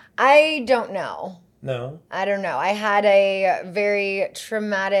 I don't know. No. I don't know. I had a very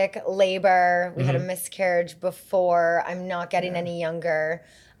traumatic labor. We had a miscarriage before. I'm not getting any younger.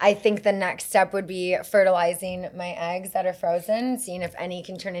 I think the next step would be fertilizing my eggs that are frozen, seeing if any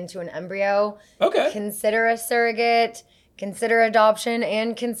can turn into an embryo. Okay. Consider a surrogate, consider adoption,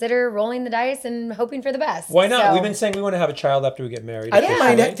 and consider rolling the dice and hoping for the best. Why not? So- We've been saying we want to have a child after we get married. I don't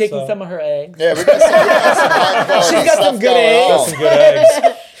mind officially, taking so- some of her eggs. Yeah, we got some She's got some good eggs. Some good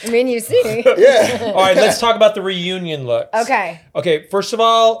eggs. I mean, you see. Yeah. All right, let's talk about the reunion looks. Okay. Okay, first of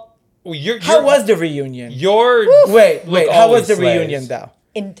all, you're How was the reunion? your Wait, look how was always the slays. reunion though?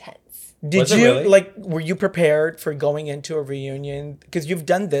 Intense. Did Was it you really? were you prepared for going into a reunion? Because you've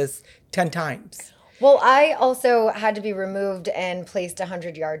done this 10 times. Well, I also had to be removed and placed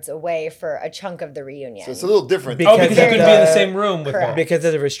 100 yards away for a chunk of the reunion. It's a little different. Oh, because you Because couldn't be in the the- same room with Correct. them. Because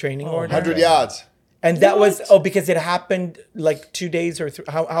of the restraining order. 100 yards. And that was because it happened like 2 days or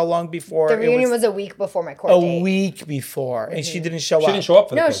how long before? The it reunion was a week before my court a date. week before, and she didn't show She up. didn't show up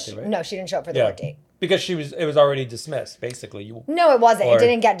for the No, court she, date, right? no, she didn't show up for the Yeah. court date. Because it was already dismissed, basically. No, it wasn't. Or- It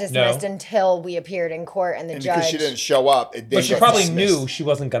didn't get dismissed No? until we appeared in court and the And judge. because she didn't show up, it didn't But she get probably dismissed. knew she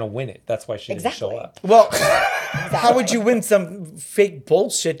wasn't going to win it. That's why she didn't show Exactly. up. Well, how would you win some fake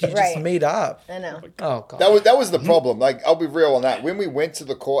bullshit you just Right. made up? I know. Oh god. That was the problem. Like, I'll be real on that. When we went to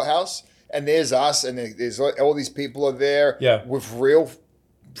the courthouse, and there's us, and there's all these people are there Yeah. with real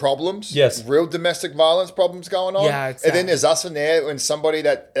problems. Yes. Real domestic violence problems going on. Yeah, it's and then sad. there's us in there and somebody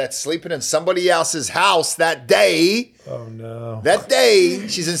that's sleeping in somebody else's house that day. Oh, no. That day,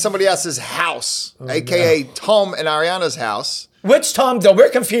 she's in somebody else's house, aka Tom and Ariana's house. Which Tom though? We're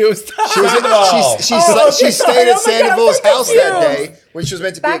confused. She was in, Oh. she okay, stayed oh at my Sandoval's God, I'm so house that confused. day when she was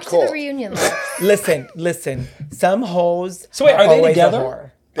meant to Back be at to court. the reunion list. listen. Some hoes. So wait, are they always a together?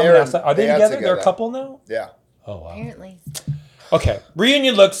 whore. Are they together? They're a couple now? Yeah. Oh, wow. Apparently. Okay.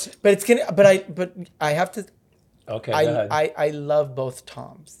 Reunion looks. But it's gonna. But I have to. Okay, go ahead. I love both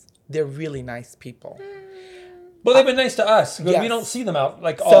Toms. They're really nice people. Well, they've been nice to us. Because we Yes. don't see them out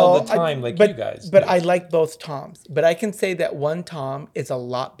all the time but, you guys. But do. I like both Toms. But I can say that one Tom is a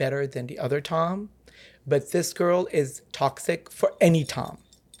lot better than the other Tom. But this girl is toxic for any Tom.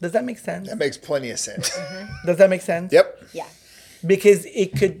 Does that make sense? That makes plenty of sense. Does that make sense? Yep. Yeah. Because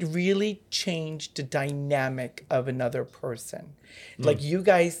it could really change the dynamic of another person. Like you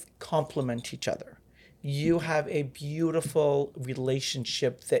guys complement each other. You have a beautiful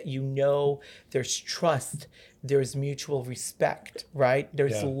relationship that you know there's trust, there's mutual respect, right?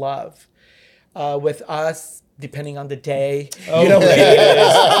 There's love. With us, depending on the day, you know,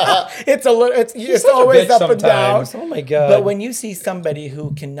 it's a little, it's always up and down. Oh my God. But when you see somebody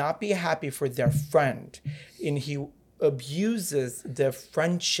who cannot be happy for their friend and he abuses the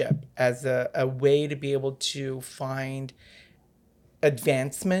friendship as a way to be able to find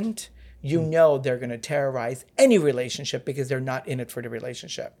advancement, you know they're going to terrorize any relationship because they're not in it for the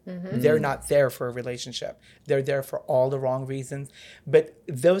relationship. They're not there for a relationship. They're there for all the wrong reasons. But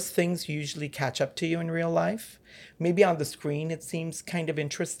those things usually catch up to you in real life. Maybe on the screen it seems kind of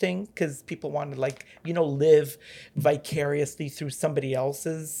interesting because people want to live vicariously through somebody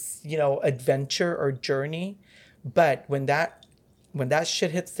else's, adventure or journey. But when that shit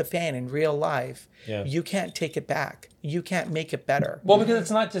hits the fan in real life, you can't take it back. You can't make it better. Well, because it's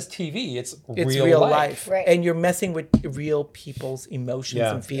not just TV, it's real life. Right. And you're messing with real people's emotions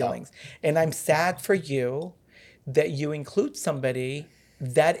and feelings. And I'm sad for you that you include somebody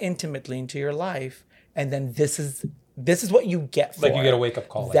that intimately into your life, and then this is what you get for Like you get a wake-up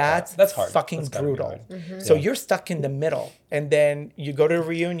call like That's that. That's hard. fucking That's gotta be brutal. hard. So you're stuck in the middle, and then you go to a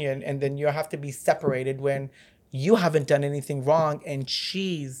reunion, and then you have to be separated when you haven't done anything wrong, and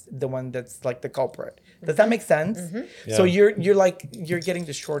she's the one that's like the culprit. Does that make sense? Yeah. So you're getting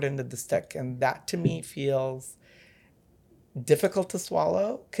the short end of the stick, and that to me feels difficult to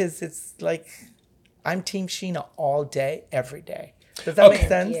swallow because it's like I'm Team SHEANA all day, every day. Does that make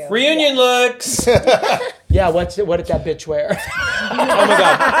sense? Reunion looks. Yeah. What did that bitch wear? Oh my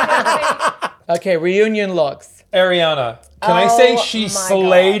God. Okay, reunion looks. Ariana, can I say she my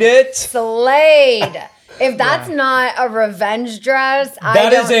slayed God. it? Slayed. If that's not a revenge dress,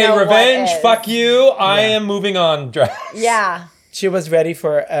 That is a revenge. What is. Fuck you. I am moving on dress. Yeah. She was ready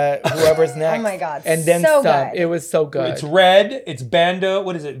for whoever's next. Oh my God, And then so some. good. It was so good. It's red. It's bando.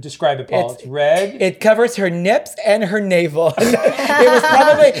 What is it? Describe it, Paul. It's red. It covers her nips and her navel.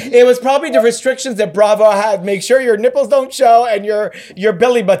 it was probably the restrictions that Bravo had. Make sure your nipples don't show and your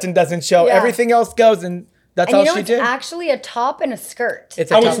belly button doesn't show. Yeah. Everything else goes, and that's And all you know, she it's did. actually a top and a skirt. It's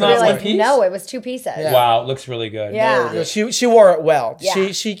a Oh, top it's and not a one skirt. piece? No, it was two pieces. Yeah. Wow, it looks really good. Yeah. She wore it well.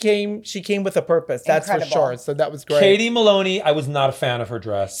 Yeah. She came with a purpose. That's Incredible. for sure. So that was great. Katie Maloney, I was not a fan of her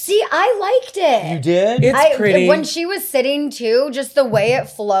dress. See, I liked it. You did? It's pretty. When she was sitting too, just the way it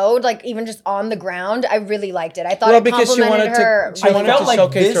flowed, like even just on the ground, I really liked it. I thought it because she complimented wanted to- her. she I really wanted felt to well. like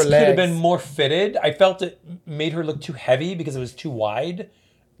showcase this her could have legs. been more fitted. I felt it made her look too heavy because it was too wide.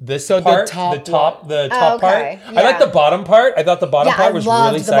 This So the part, top the top okay. part. I Yeah. like the bottom part. I thought the bottom Yeah, part I was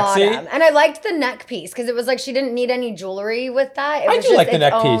loved really the sexy. bottom. And I liked the neck piece because it was like she didn't need any jewelry with that. It I was do just like the its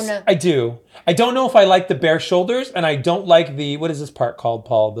neck own- piece. I do. I don't know if I like the bare shoulders, and I don't like the, what is this part called,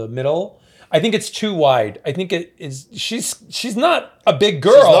 Paul? The middle? I think it's too wide. I think it is. She's not a big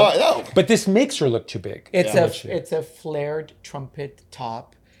girl. She's not, no. But this makes her look too big. It's a flared trumpet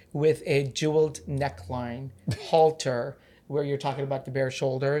top with a jeweled neckline, halter, where you're talking about the bare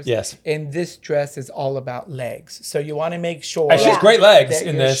shoulders. Yes. And this dress is all about legs. So you want to make sure And she has great legs that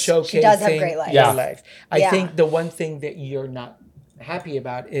in you're this. showcasing She does have great legs. your Yeah. legs. I Yeah. think the one thing that you're not happy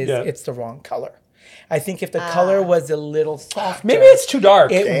about is it's the wrong color. I think if the color was a little softer, Maybe it's too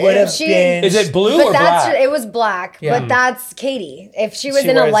dark. it would have She- been. Is it blue But or that's black? it was black, Yeah. but that's Katie. If she was She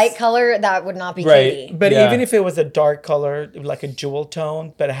in a was- light color, that would not be Right. Katie. But Yeah. even if it was a dark color, like a jewel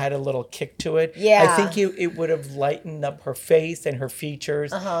tone, but it had a little kick to it, Yeah. I think it would have lightened up her face and her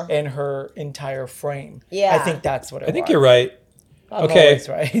features and her entire frame. Yeah. I think that's what it was. I think you're right. I'm Okay. always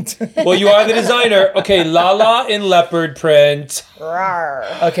right. Well, you are the designer. Okay, Lala in leopard print.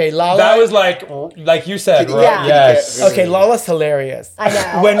 Rawr. Okay, Lala. That was like you said, right? Yeah. Yes. Okay, Lala's hilarious. I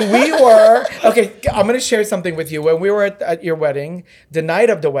know. When we were okay, I'm gonna share something with you. When we were at your wedding, the night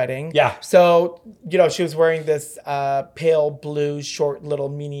of the wedding. Yeah. So she was wearing this pale blue, short, little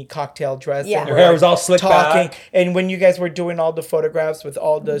mini cocktail dress. Yeah. and Her we're, hair was all slicked back. And when you guys were doing all the photographs with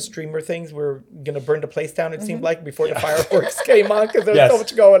all the streamer things, we were gonna burn the place down. It seemed like before the fireworks came on because there was Yes. so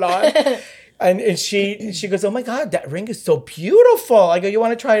much going on. And she goes, oh my God, that ring is so beautiful. I go, you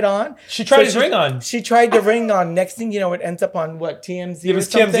want to try it on? She tried his ring on. She tried the ring on. Next thing you know, it ends up on what, TMZ It was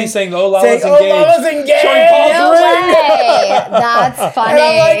or something? TMZ saying, oh, Lala's engaged. Oh, Lala's engaged. Showing Paul's No ring. way. That's funny. And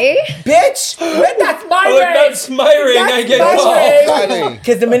I'm like, bitch, that's my Oh, look, ring. that's my ring. I get called. Funny.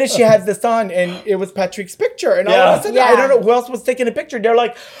 Because the minute she has this on, and it was Patrick's picture, and all Yeah. of a sudden, Yeah. I don't know who else was taking a picture. They're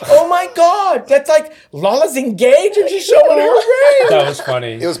like, oh my God, that's like Lala's engaged and she's showing her ring. That was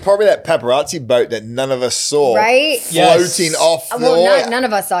funny. It was probably that paparazzi boat that none of us saw. Right? Floating off the Well, none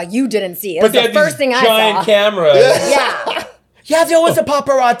of us saw. You didn't see. It was But they the had first these thing I giant saw. cameras. Yeah. Yeah, there was a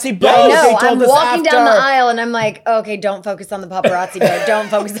paparazzi boat. Yeah. They No, told I'm us walking down the after. aisle and I'm like, okay, don't focus on the paparazzi boat. Don't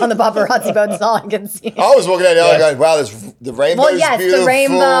focus on the paparazzi boat. That's all I can see. I was walking down the aisle Yes. going, wow, the rainbow's Well, yes, the beautiful.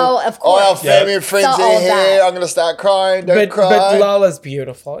 rainbow, of All our course. family Yeah. and friends Saw all are of here. that. I'm going to start crying. Don't cry. But Lala's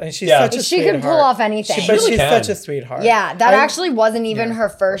beautiful, and she's Yeah. such a She sweetheart. can pull off anything. But She really she's can. such a sweetheart. Yeah, that I- actually wasn't even her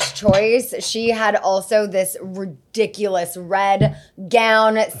first choice. She had also this ridiculous red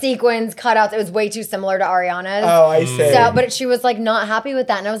gown, sequins, cutouts. It was way too similar to Ariana's. Oh, I see. So, but she was like not happy with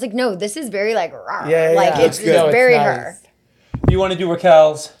that, and I was like, "No, this is very like, rawr. Yeah, like yeah. it's, It's good. it's No, very nice. her." You want to do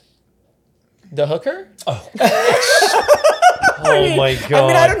Raquel's? The hooker? Oh my God. I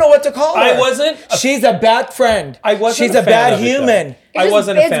mean, I don't know what to call her. I wasn't. She's a bad friend. I wasn't She's a a fan bad of it, though. human. I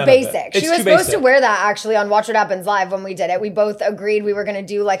wasn't a fan It's of basic. it. She It's was too supposed basic. to wear that actually on Watch What Happens Live when we did it. We both agreed we were going to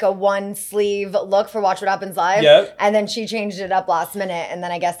do like a one sleeve look for Watch What Happens Live. Yep. And then she changed it up last minute, and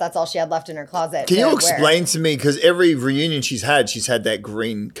then I guess that's all she had left in her closet. Can to you wear. explain to me, because every reunion she's had that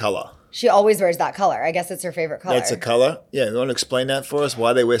green color. She always wears that color. I guess it's her favorite color. That's a color? Yeah, you want to explain that for us?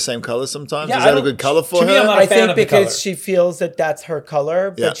 Why they wear same colors sometimes? Yeah, Is I that a don't- good color for to me, her? I'm not a I fan think of the because color. she feels that that's her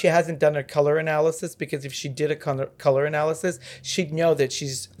color, but Yeah. she hasn't done a color analysis, because if she did a color analysis, she'd know that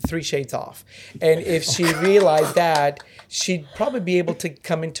she's 3 shades off. And if she realized that, she'd probably be able to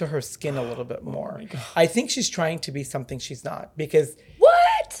come into her skin a little bit more. I think she's trying to be something she's not, because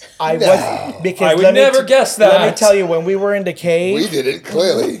What? I was because I would let me never guess that. Let me tell you, when we were in the cave, We did it,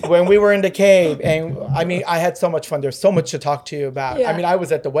 clearly. when we were in the cave, and I mean, I had so much fun. There's so much to talk to you about. Yeah. I mean, I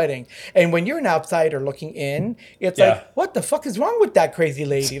was at the wedding, and when you're an outsider looking in, it's Yeah. like, what the fuck is wrong with that crazy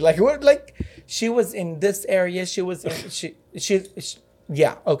lady? Like, what? Like, she was in this area. She was in, she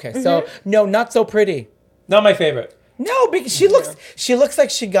yeah. Okay, so no, not so pretty. Not my favorite. No, because she looks like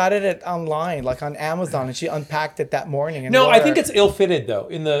she got it online, like on Amazon, and she unpacked it that morning. And No, wore I think it. it's ill-fitted though.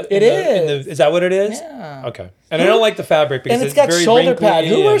 It is. Is that what it is? Yeah. Okay. And I don't like the fabric because and it's got very shoulder wrinkly pads.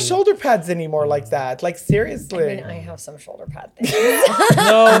 Who wears and- shoulder pads anymore like that? Like, seriously. I mean, I have some shoulder pad things.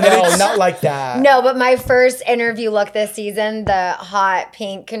 No, No, not like that. No, but my first interview look this season, the hot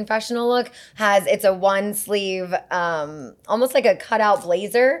pink confessional look, it's a one sleeve, almost like a cutout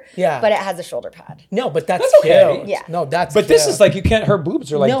blazer. Yeah. But it has a shoulder pad. No, but that's That's okay. cute. Yeah. No, that's But this cute. is like you can't. Her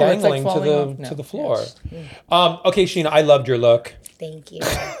boobs are like No, it's like dangling to falling the off now. to the floor. Okay, Sheena, I loved your look. Thank you.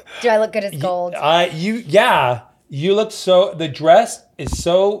 Do I look good as gold? You look so. The dress is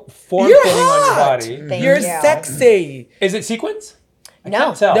so form You're fitting on your hot. body. Thank You're you. sexy. Is it sequins? I No.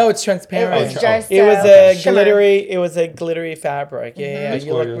 can't tell. No, it's transparent. It was just It was a a shimmer. glittery fabric. Yeah, It's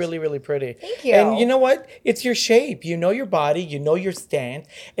you look gorgeous. really, really pretty. Thank you. And you know what? It's your shape. You know your body. You know your stance.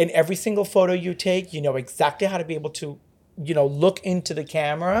 And every single photo you take, you know exactly how to be able to, look into the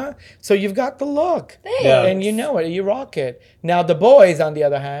camera. So you've got the look. Thanks. Yeah. And you know it. You rock it. Now the boys, on the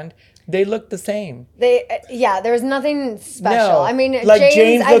other hand, they look the same. There's nothing special. No. I mean, Like,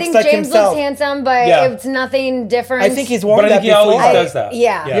 James I looks think like James himself. looks handsome, but Yeah. it's nothing different. I think he's worn But I that think he before. always does that.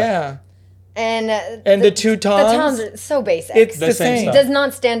 Yeah. Yeah. And the two Toms? The Toms are so basic. It's The the same same. stuff. Does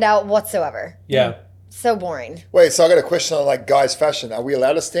not stand out whatsoever. Yeah. So boring. Wait, so I got a question on like guys' fashion. Are we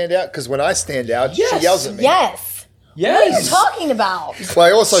allowed to stand out? Because when I stand out, she yells at me. Yes. What are you Yes. talking about? Well,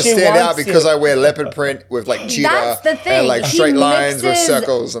 I also She stand out wants because you. I wear leopard print with like cheetah That's the thing. and like He straight lines with mixes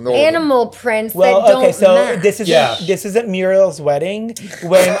circles and all. animal prints Well, that don't okay, so match. this isn't Muriel's wedding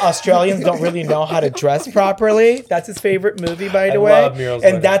when Australians don't really know how to dress properly. That's his favorite movie, by the I way. love Muriel's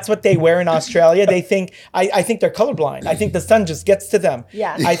and Wedding. that's what they wear in Australia. They think I think they're colorblind. I think the sun just gets to them.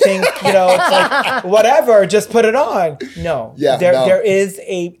 Yeah. I think it's like whatever, just put it on. No. Yeah, There no. there is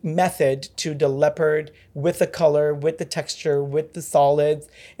a method to the leopard with the color, with the texture, with the solids,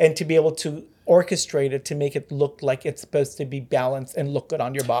 and to be able to orchestrated to make it look like it's supposed to be balanced and look good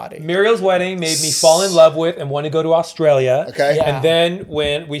on your body. Muriel's wedding made me fall in love with and want to go to Australia. Okay. Yeah. And then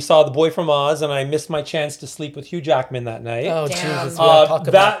when we saw The Boy from Oz and I missed my chance to sleep with Hugh Jackman that night. Oh, Damn. Jesus. We gotta talk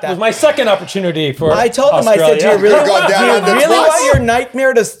about that was my second opportunity for I told him, I Australia. said, do you really, Got down do you under really twice. want your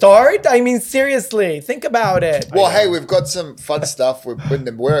nightmare to start? I mean, seriously, think about it. Well, hey, we've got some fun stuff when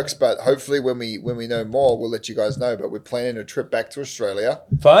the works, but hopefully when we know more, we'll let you guys know. But we're planning a trip back to Australia.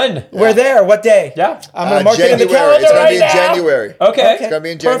 Fun. We're there. What day? Yeah. I'm going to mark it in the January. calendar It's gonna right be in now. January. Okay. It's gonna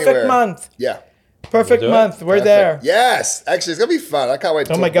be in January. Perfect month. Yeah. Perfect We'll do it. month. We're there. Yes. Actually, it's gonna be fun. I can't wait.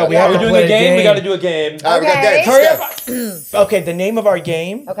 To Oh my talk God, about we it. have We're to doing play a game. We game. got to do a game. All right, we got Okay. dates. Hurry Let's go. Okay, the name of our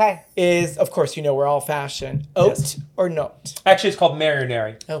game Okay. is, of course, you know, we're all fashion. Oat Yes. or note? Actually, it's called Marry or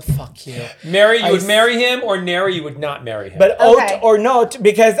Nary. Oh, fuck you. Marry, you I would s- marry him, or Nary, you would not marry him. But Okay. oat or note,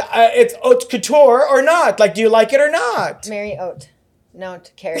 because it's haute couture or not. Like, do you like it or not? Mary Oat.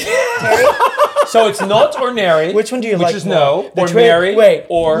 Note. Carrie. Terry. So it's not or Nary. Which one do you which like? is more? no, The or tra- Mary, Wait,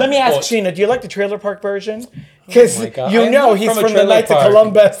 or let me ask oat. Sheena, do you like the trailer park version? Because my God. you I'm know not he's from a from the trailer Knights of park.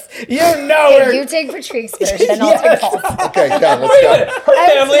 Columbus. You know If it. you take Patrick's version, I'll take Paul's. Okay, done. Let's Wait a go. minute. Her I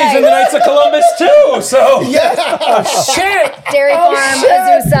would family's say- in the Knights of Columbus too. So Shit. Dairy Oh, Farm, shit.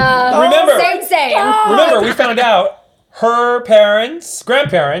 Azusa. Remember- Same. remember, we found out her grandparents,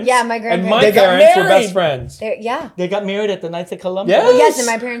 Yeah, my and grandparents. my They got parents were married. best friends. Yeah. They got married at the Knights of Columbus. Yes. Yes, and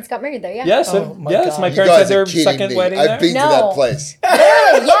my parents got married there. Yeah. Yes, Oh, my yes. God. My You parents had guys their are kidding second me. wedding I've there. been to No. that place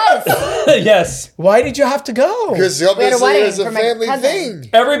Literally, yes. Yes. Why did you have to go? because We had a obviously wedding it was a for my family cousin. thing.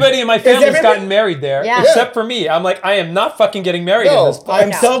 Everybody in my family's everybody- gotten married there, Yeah. except for me. I'm like, I am not fucking getting married No. in this place. I'm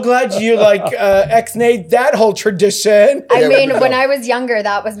No. so glad you like ex-nayed that whole tradition. I Yeah, mean, we when know. I was younger,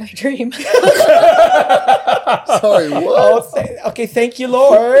 that was my dream. Sorry, Oh, what? okay, thank you,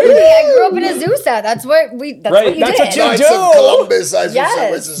 Lord. I grew up in Azusa. That's what we. That's Right. what you That's did. what you Knights do. of Columbus. I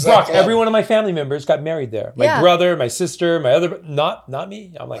Yes. was just Brock, every one of my family members got married there. My Yeah. brother, my sister, my other, not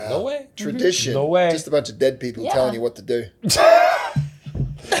me. I'm like, no way. tradition. No way. Just a bunch of dead people Yeah. telling you what to do.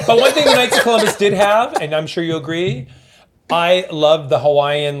 But one thing the Knights of Columbus did have, and I'm sure you agree, I loved the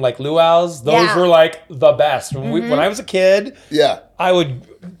Hawaiian like luau's. Those Yeah. were like the best. When I was a kid, Yeah. I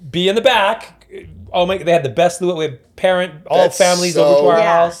would be in the back. Oh my! They had the best luau. We had all That's families so- over to our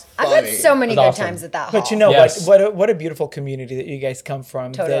Yeah. house. I've had Funny. so many That's good awesome. times at that hall. But you know Yes. what a beautiful community that you guys come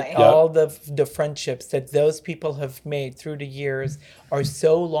from. Totally. That Yeah. all the friendships that those people have made through the years are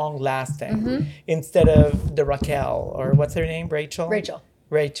so long lasting. Instead of the Raquel or what's her name, Rachel.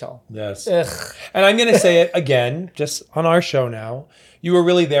 Rachel. Yes. Ugh. And I'm going to say it again, just on our show now. You were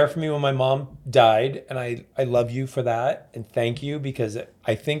really there for me when my mom died, and I love you for that, and thank you, because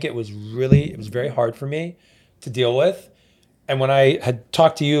I think it was very hard for me to deal with. And when I had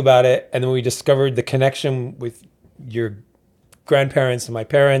talked to you about it, and then we discovered the connection with your grandparents and my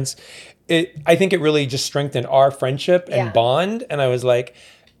parents, I think it really just strengthened our friendship and Yeah. bond. And I was like,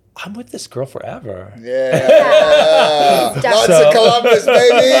 I'm with this girl forever. Yeah. Knights So- of Columbus,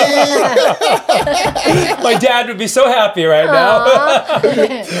 baby. My dad would be so happy right now.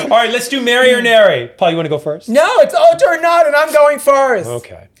 All right, let's do Marry or Nary. Paul, you want to go first? No, it's oat or not, and I'm going first.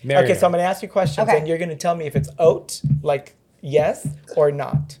 Okay. Marry Okay, or so I'm nary. going to ask you questions, Okay. and you're going to tell me if it's oat, like yes or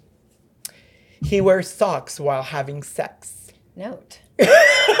not. He wears socks while having sex. Note.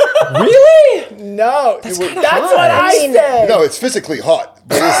 Really? No, that's what hot. I I mean- said. No, it's physically hot.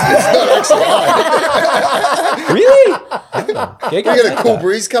 But it's not actually hot. Really? You got a cool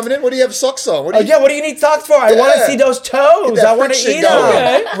breeze coming in. What do you have socks on? What do Oh, you? yeah, what do you need socks for? I want to Yeah. see those toes. Get that I want to friction eat them. going.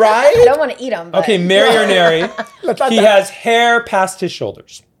 Okay. I Right? don't want to eat them. Okay, Marry or Nary. He has hair past his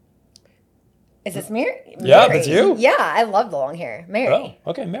shoulders. Is this Mary? Yeah, Mary. that's you. Yeah, I love the long hair. Mary.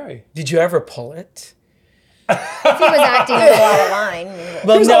 Oh, okay, Mary. Did you ever pull it? If he was acting a little out of line.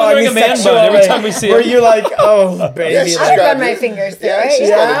 Well, Who's always wearing a man bun every time we see Were him? you like, oh, baby? Yeah, she's I've got run my it. fingers through Yeah, it. she's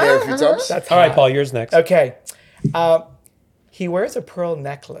got it there a few times. That's All right, hot. Paul, yours next. Okay. He wears a pearl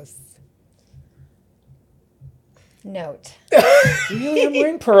necklace. Note. Really, I'm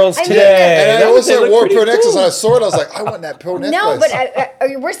wearing pearls I mean, today. And I That would also look wore pretty pearl necklace, cool. and I saw it. I was like, I want that pearl necklace. No,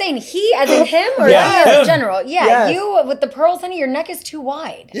 but we're saying he as in him or Yeah, you him. in general? Yeah, Yes. you with the pearls, honey, your neck is too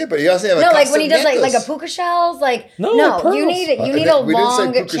wide. yeah, but he doesn't have a No, like custom when he does like a necklace. puka shells, like No, no, pearls. you need a We didn't say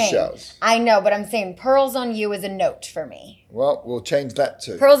long puka chain. shells. I know, but I'm saying pearls on you is a note for me. Well, we'll change that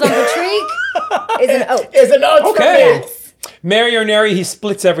too. Pearls on Patrick is an oat. Is an oat for Okay. me. Yes. Marry or Nary, he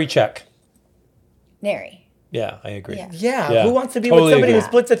splits every check. Nary. Yeah, I agree. Yeah. Yeah, who wants to be Totally with somebody agree. who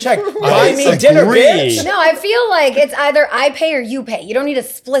splits a check? I Buy me dinner, agree. bitch. No, I feel like it's either I pay or you pay. You don't need to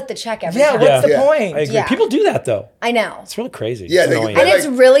split the check every Yeah, time. what's the Yeah. point? I agree. Yeah. People do that though. I know. It's really crazy. Yeah, It's they- annoying. they- And like- it's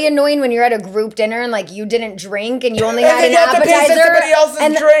really annoying when you're at a group dinner and like you didn't drink and you only And had then an you have to pay for appetizer. somebody else's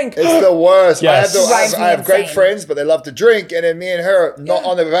and drink. It's the worst. Yes. Drives me I have great insane. friends, but they love to drink, and then me and her not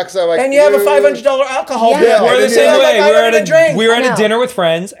on the backside. Like, And you have a $500 alcohol Yeah. bill. We're the and same then way. Like, I don't even drink. We were at I a know. dinner with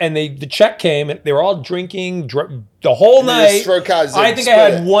friends, and the check came, and they were all drinking the whole you night. just throw cards in, I think I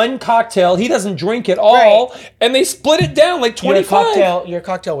split had it. one cocktail. He doesn't drink at all, and they split it down like Your 25. your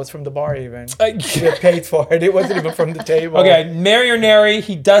cocktail was from the bar even. Uh, You paid for it. It wasn't even from the table. Okay, marry or nary,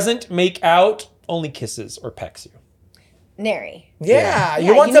 he doesn't make out, only kisses or pecks you. Nary. Yeah, Yeah,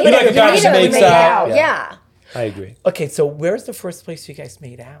 you want need somebody like a to guy make that makes make out. Yeah. I agree. Okay, so where's the first place you guys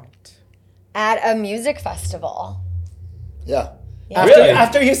made out? At a music festival. Yeah. After, Really?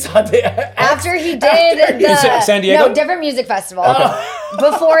 after you saw the After he did the San Diego? No, different music festival.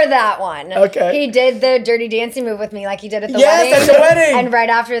 Before that one. Okay. He did the Dirty Dancing move with me like he did at the Yes, wedding. at the wedding. And right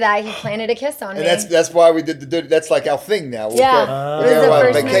after that he planted a kiss on me. And that's why we did the dirty. That's like our thing now. We'll Yeah. go, It we was go the on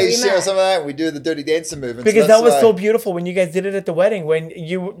first night we vacation or met. something like that. We do the dirty dancing move. And because that's that was why- so beautiful when you guys did it at the wedding. When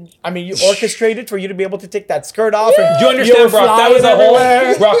you orchestrated for you to be able to take that skirt off. And Do you were understand, Brock? That was a whole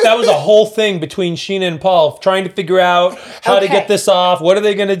flying Brock. That was a whole thing between Sheena and Paul, trying to figure out how to Okay. get this off. What are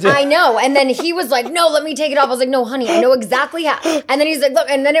they going to do? I know. And then he was like, no, let me take it off. I was like, no, honey, I know exactly how. And then he's like, look.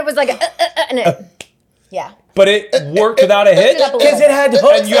 And then it was like, and it, yeah. But it worked without a hitch. It up a Because little. it had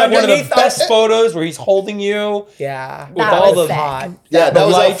hooks And you had one of the underneath best photos where he's holding you. Yeah. With That all was the sick. hot. Yeah, the that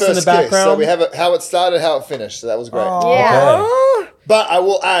was our lights in first the kiss. So background. we have it, how it started, how it finished. So that was great. Yeah. Okay. But I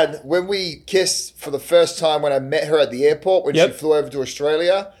will add, when we kissed for the first time, when I met her at the airport, when Yep. she flew over to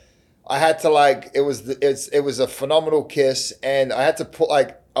Australia, I had to like, it was a phenomenal kiss, and I had to put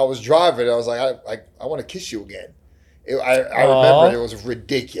like, I was driving, I was like, I want to kiss you again. I remember it was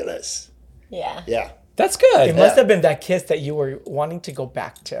ridiculous. Yeah. Yeah. That's good. It must have been that kiss that you were wanting to go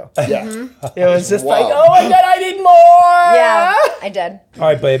back to. Yeah. It was just Wow. like, oh my God, I need more. Yeah, I did. All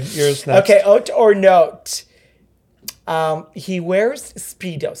right, babe. Yours next. Okay, oat or note. He wears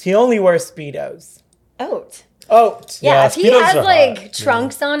Speedos. He only wears Speedos. Oat. Oat. Yeah, Yeah, if he Speedos has are like hot.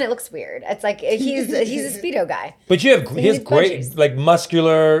 trunks on, it looks weird. It's like he's a Speedo guy. But you have he has need great, budgies. like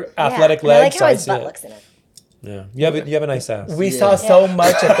muscular, athletic yeah. And I like legs. how I his see butt it. looks in it. Yeah, you have a nice ass. We saw so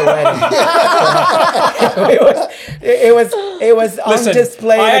much at the wedding. it was on Listen,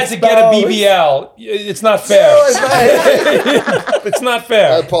 display. I and had to get a exposed. BBL. It's not fair. It's not I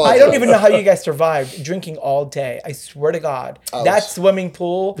fair. apologize. I don't even know how you guys survived drinking all day. I swear to God, that swimming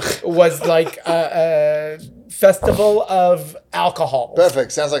pool was like a festival of alcohol.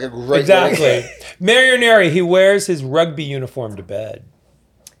 Perfect. Sounds like a great Exactly. Marry or nary, he wears his rugby uniform to bed.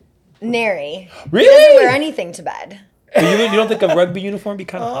 Nary. Really? He doesn't wear anything to bed. You don't think a rugby uniform be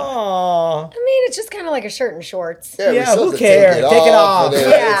kind of hot? Oh, I mean, it's just kind of like a shirt and shorts. Yeah, we Yeah, still who have to cares? Take it off. and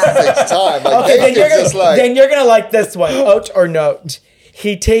Yeah. It takes time. Like, okay. Nathan's just like, Then you're gonna like this one. Oat or note.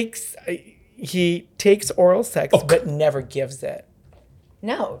 He takes oral sex, but never gives it.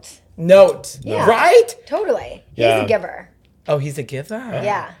 Note. Note. Yeah. Right? Totally. Yeah. He's a giver. Oh, he's a giver.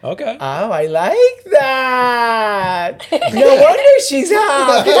 Yeah. Okay. Oh, I like that. No wonder she's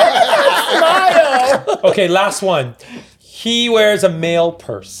hot. Smile. Okay, last one. He wears a mail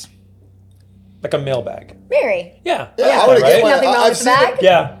purse. Like a mail bag. Mary. Yeah. yeah, that's I want to right? get one. Nothing wrong I've with the seen bag? it.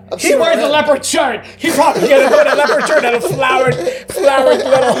 Yeah. I've He seen it wears a around. leopard shirt. He probably gonna put a leopard shirt and a flowered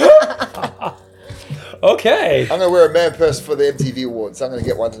little. Okay. I'm going to wear a man purse for the MTV Awards. I'm going to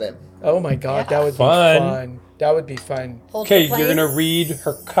get one of them. Oh my God, that would Fun. be fun. That would be fun. Hold Okay, the you're going to place. read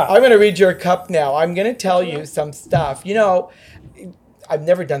her cup. I'm going to read your cup now. I'm going to tell you some stuff. You know, I've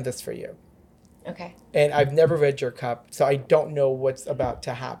never done this for you, Okay. and I've never read your cup, so I don't know what's about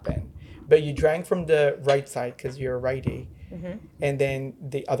to happen. But you drank from the right side because you're a righty, and then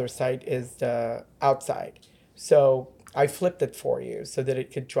the other side is the outside. So I flipped it for you so that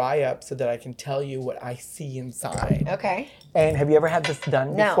it could dry up so that I can tell you what I see inside. Okay. And have you ever had this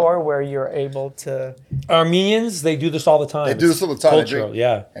done No. before where you're able to... Armenians, they do this all the time. They do this all the time. They Cultural, drink.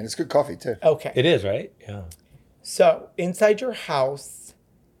 yeah. And it's good coffee, too. Okay. It is, right? Yeah. So inside your house,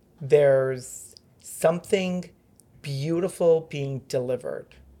 there's something beautiful being delivered.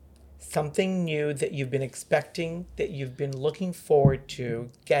 Something new that you've been expecting, that you've been looking forward to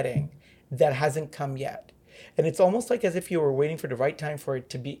getting, that hasn't come yet. And it's almost like as if you were waiting for the right time for it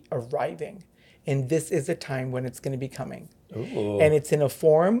to be arriving. And this is a time when it's going to be coming. Ooh. And it's in a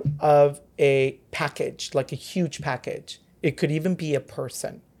form of a package, like a huge package. It could even be a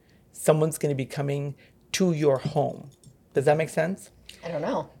person. Someone's going to be coming to your home. Does that make sense? I don't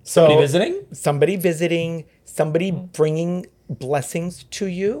know. So Somebody visiting? somebody bringing blessings to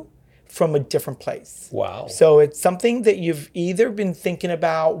you from a different place. Wow. So it's something that you've either been thinking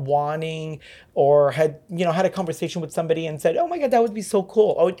about wanting or had a conversation with somebody and said, oh my God, that would be so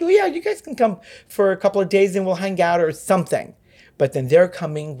cool. Oh yeah, you guys can come for a couple of days and we'll hang out or something. But then they're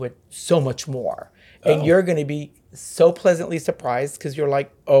coming with so much more. And you're going to be so pleasantly surprised because you're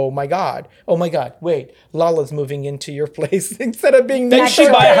like, oh my God, wait, Lala's moving into your place instead of being Did next she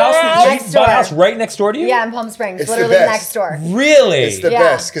door. buy a house? Next She bought a door. house right next door to you? Yeah, in Palm Springs, It's the literally best. next door. Really? It's the Yeah.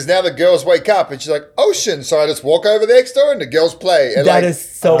 best because now the girls wake up and she's like, ocean. So I just walk over the next door and the girls play. And That is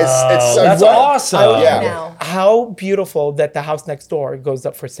so- it's so That's fun. awesome. Yeah. Now. How beautiful that the house next door goes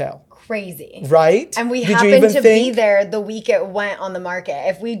up for sale, Crazy. right? And we Did you happened even to think be there the week it went on the market.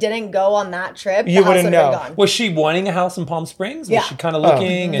 If we didn't go on that trip, You the house wouldn't would have know. been gone. Was she wanting a house in Palm Springs? Yeah. Was she kind of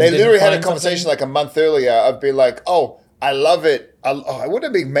looking? And They didn't literally had a find conversation something? like a month earlier of being like, oh, I love it. Wouldn't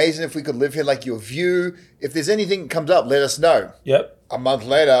it be amazing if we could live here, like your view? If there's anything that comes up, let us know. Yep. A month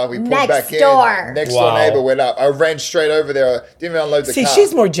later, we pulled Next back door. in. Next Wow. door neighbor went up. I ran straight over there. Didn't even unload the See, car.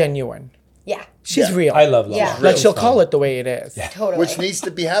 she's more genuine. Yeah, She's Yeah. real. I love Lala. Yeah. Like she'll call it the way it is. totally. Which needs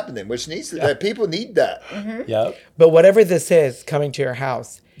to be happening. That people need that. Yep. But whatever this is coming to your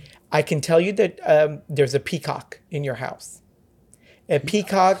house, I can tell you that there's a peacock in your house. A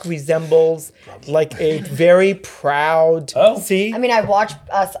peacock resembles like a very proud. Oh. See? I mean, I watched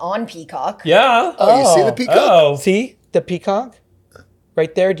us on Peacock. Yeah. Oh, you see the peacock? Oh. See the peacock?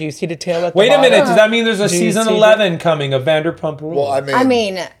 Right there. Do you see the tail at the Wait a bottom? minute. Does that mean there's a Do you season see 11 coming of Vanderpump Rules? Well, I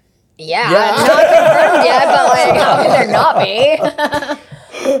mean, yeah, Yeah. not confirmed yet, but like, how could there not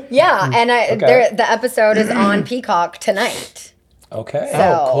be? Yeah, and the episode is on Peacock tonight. okay. So-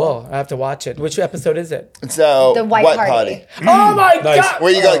 Oh, cool. I have to watch it. Which episode is it? So, The white party. Oh my Nice. God.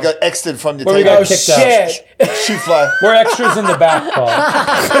 Where you got to go exited from the Where we table. got kicked out. Shit. Shoot fly. We're extras in the back, Paul.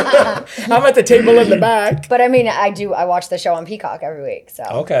 I'm at the table in the back. But I mean, I watch the show on Peacock every week. So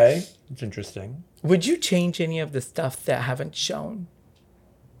Okay. That's interesting. Would you change any of the stuff that haven't shown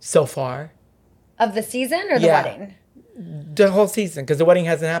so far? of the season or the Yeah. wedding? The whole season, because the wedding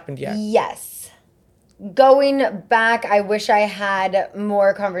hasn't happened yet. Yes. Going back, I wish I had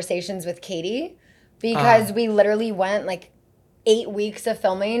more conversations with Katie because we literally went like 8 weeks of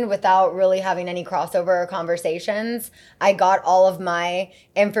filming without really having any crossover or conversations. I got all of my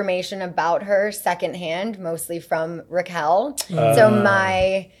information about her secondhand, mostly from Raquel. So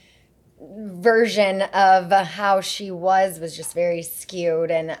my version of how she was just very skewed.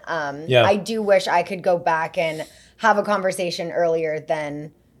 And Yeah. I do wish I could go back and have a conversation earlier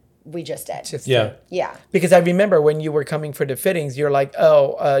than we just did. Just Yeah. Yeah. Because I remember when you were coming for the fittings, you're like,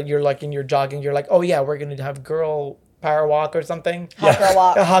 you're like in your jogging, you're like, oh yeah, we're going to have girl power walk or something. Hot girl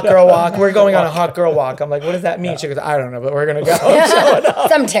walk. A hot girl walk. We're going on a hot girl walk. I'm like, what does that mean? She goes, I don't know, but we're going to go.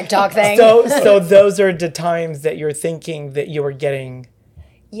 Some TikTok thing. So those are the times that you're thinking that you were getting.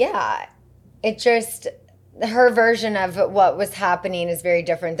 Yeah. It just, her version of what was happening is very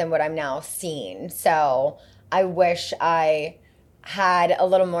different than what I'm now seeing. So I wish I had a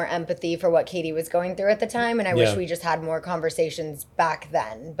little more empathy for what Katie was going through at the time. And I wish Yeah. we just had more conversations back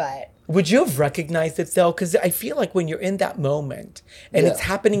then. But Would you have recognized it though? Because I feel like when you're in that moment and it's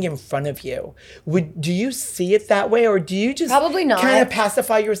happening in front of you, do you see it that way, or do you just Probably not. kind of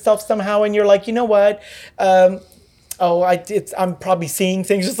pacify yourself somehow and you're like, you know what? I'm probably seeing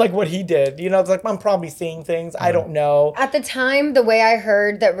things just like what he did. You know, it's like I'm probably seeing things. I don't know. at the time, the way I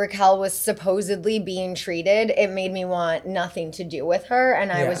heard that Raquel was supposedly being treated, it made me want nothing to do with her.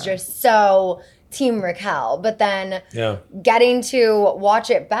 And I was Yeah. just so team Raquel. But then Yeah. getting to watch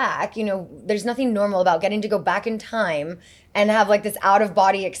it back, you know, there's nothing normal about getting to go back in time and have like this out of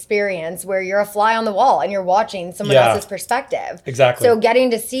body experience where you're a fly on the wall and you're watching someone Yeah. else's perspective. Exactly. So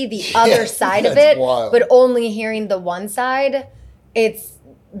getting to see the other side of that's it, wild. but only hearing the one side, it's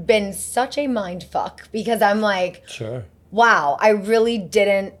been such a mind fuck because I'm like, Sure. wow, I really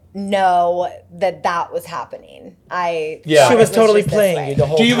didn't know that was happening. Yeah. thought She it was totally just this playing way. you the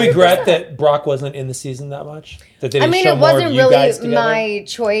whole Do you time. regret that Brock wasn't in the season that much? That they I didn't mean, show it more of wasn't you guys really together? my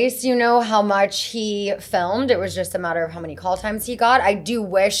choice, you know, how much he filmed. It was just a matter of how many call times he got. I do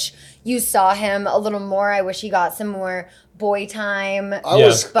wish you saw him a little more. I wish he got some more boy time. I Yeah.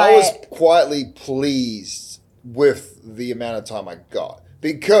 was quietly pleased with the amount of time I got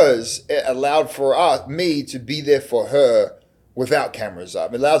because it allowed for me to be there for her without cameras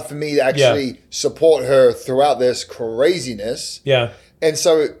up. It allowed for me to actually support her throughout this craziness. Yeah. And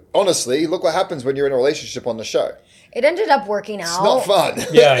so, honestly, look what happens when you're in a relationship on the show. It ended up working out. It's not fun.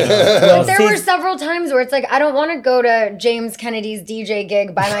 Yeah, I know. Well, There see, were several times where it's like, I don't want to go to James Kennedy's DJ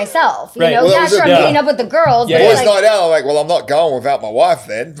gig by myself. You Right. know, Well, that yeah, was sure, it. I'm Yeah. meeting up with the girls. Yeah. But Boys like, night out, I'm like, well, I'm not going without my wife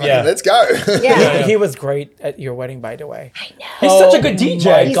then. Fucking Yeah. Let's go. Yeah. he was great at your wedding, by the way. He's such a good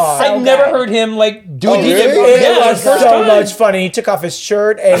DJ. my God. I've so never good. heard him like do a Oh, DJ. really? It Yeah, was first so time. much fun. He took off his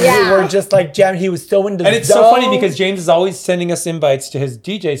shirt and Yeah. we were just like jam. He was so into And it's so funny because James is always sending us invites to his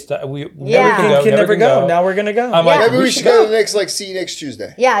DJ stuff. We Yeah. never can never go. go. Now we're gonna go. I'm like, Yeah. Maybe we should go to the next, like, see you next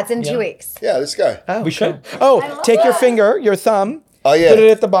Tuesday. yeah, it's in 2 weeks. Yeah, let's go. Oh, We should. Oh, love take your that. finger, your thumb. Oh, yeah. Put it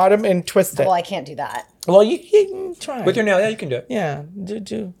at the bottom and twist it. Well, I can't do that. Well, you can try. With your nail, yeah, you can do it. yeah,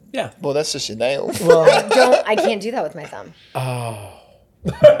 do. Yeah. Well, that's just your nail. Well, I can't do that with my thumb.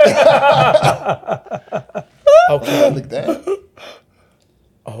 okay. Like that.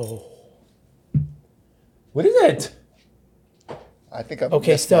 Oh, What is it? I think I'm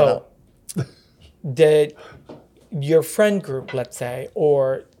okay. messed that So, up. did your friend group, let's say,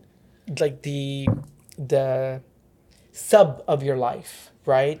 or like the sub of your life,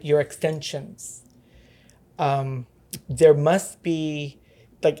 right? Your extensions. There must be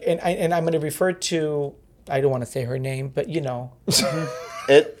like, and I'm going to refer to. I don't want to say her name, but you know,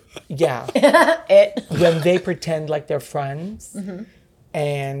 It. yeah. It. When they pretend like they're friends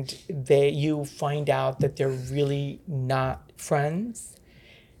and you find out that they're really not friends,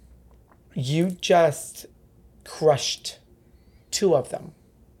 you just crushed two of them.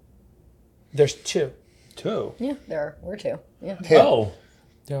 There's two. Two. Yeah, there were two. Yeah. Oh.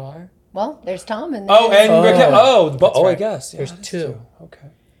 There are? Well, there's Tom and Oh, and Oh. Raquel. Oh, but, I right. guess. Yeah, There's that's two. Okay.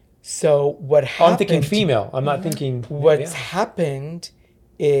 So what Oh, happened? I'm thinking female. I'm not thinking. What's yeah. happened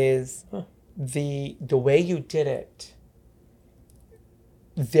is the way you did it.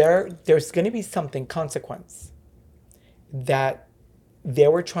 There's going to be something consequence that they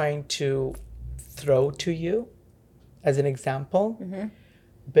were trying to throw to you as an example,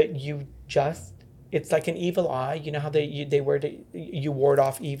 but you just it's like an evil eye. You know how you ward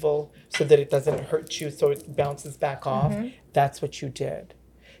off evil so that it doesn't hurt you, so it bounces back off. That's what you did.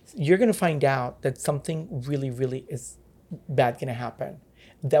 You're going to find out that something really, really is bad going to happen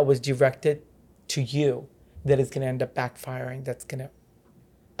that was directed to you that is going to end up backfiring, that's going to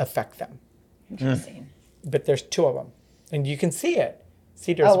affect them. Interesting. But there's two of them, and you can see it.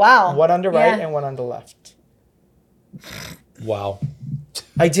 See, there's Oh, wow. one on the right Yeah. and one on the left. Wow.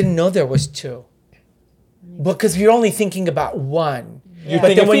 I didn't know there was two. Because you're only thinking about one. You're But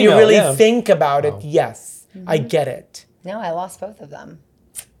thinking then when you female, really yeah. think about it, yes, I get it. No, I lost both of them.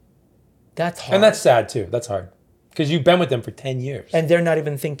 That's hard. And that's sad too. That's hard. Because you've been with them for 10 years. And they're not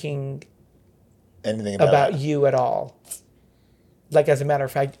even thinking Anything about it. you at all. Like, as a matter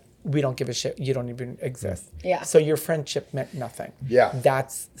of fact, we don't give a shit. You don't even exist. Yeah. So your friendship meant nothing. Yeah.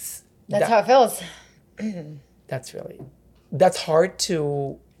 That's how it feels. That's hard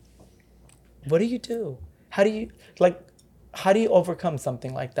to, what do you do? How do you overcome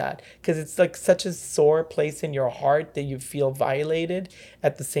something like that? Because it's like such a sore place in your heart that you feel violated,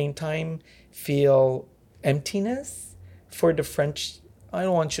 at the same time feel emptiness for the French. I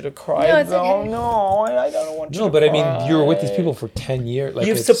don't want you to cry. No, it's though. okay. No, I don't want you No, to but I cry. mean, you were with these people for 10 years. Like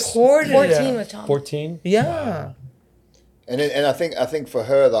You've it's supported 14 it. with Tom. 14? Yeah. And I think for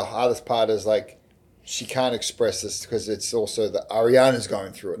her the hardest part is like she can't express this because it's also that Ariana's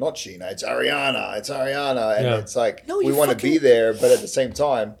going through it, not Sheena. It's Ariana. And Yeah. it's like No, we you want to be fucking- there, but at the same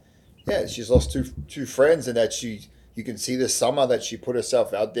time, yeah, she's lost two friends, and that you can see this summer that she put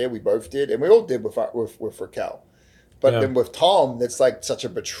herself out there. We both did, and we all did with Raquel. But Yeah. then with Tom, it's like such a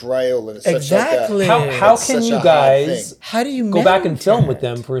betrayal, and it's Exactly. such like How It's can such you a hard guys thing. How do you go back and manage film it? with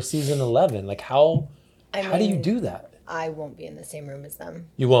them for a season 11? Like how do you do that? I won't be in the same room as them.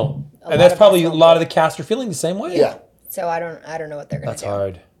 You won't. lot And that's of probably us a won't lot be. of the cast are feeling the same way. Yeah, So I don't know what they're gonna That's do.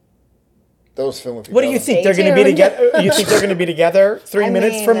 hard. those filming. What do you think? Stay They're going to be tuned. together? You think they're going to be together 3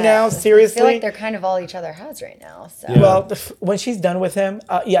 minutes from now? I Seriously? feel like they're kind of all each other has right now. So Yeah. Well, when she's done with him,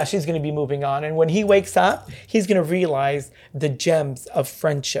 yeah, she's going to be moving on. And when he wakes up, he's going to realize the gems of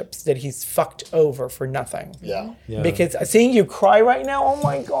friendships that he's fucked over for nothing. Yeah. Yeah. Because seeing you cry right now, oh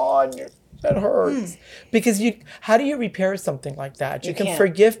my God, that hurts. Because how do you repair something like that? You can can't.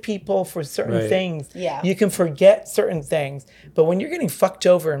 forgive people for certain Right. things. Yeah. You can forget certain things. But when you're getting fucked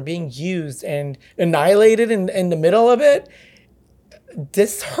over and being used and annihilated in the middle of it,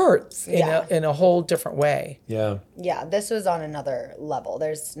 this hurts Yeah. in a whole different way. Yeah. yeah, this was on another level.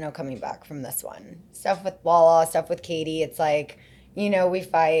 There's no coming back from this one. Stuff with Lala, stuff with Katie. It's like, we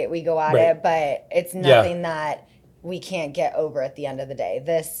fight, we go at Right. it, but it's nothing that we can't get over at the end of the day.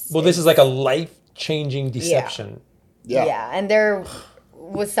 This Well, this is like a life-changing deception. Yeah. and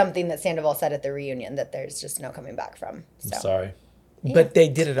was something that Sandoval said at the reunion that there's just no coming back from. So. I'm sorry. But they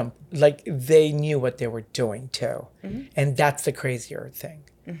did it like they knew what they were doing too, and that's the crazier thing.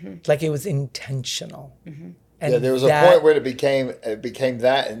 Like it was intentional. And there was a point where it became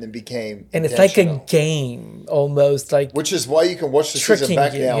that, and then became and it's like a game almost, like which is why you can watch the season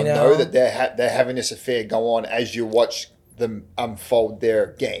back now and know that they're having this affair go on as you watch them unfold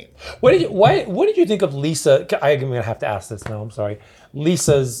their game. What did you think of Lisa? I'm gonna have to ask this now. I'm sorry.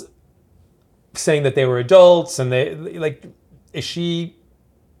 Lisa's saying that they were adults, and they like, is she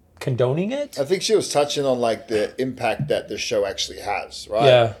condoning it? I think she was touching on like the impact that the show actually has, right?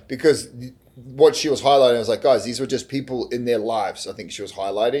 Yeah. Because what she was highlighting was like, guys, these were just people in their lives. I think she was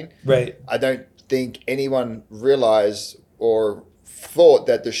highlighting. Right. I don't think anyone realized or thought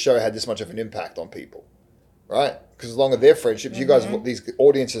that the show had this much of an impact on people, right? Because along with their friendships, you guys, these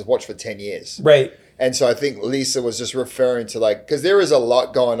audiences watch for 10 years. Right. And so I think Lisa was just referring to like, because there is a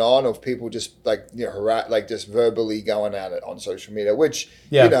lot going on of people just like, like just verbally going at it on social media, which,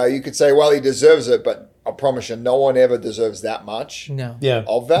 you could say, well, he deserves it, but I promise you, no one ever deserves that much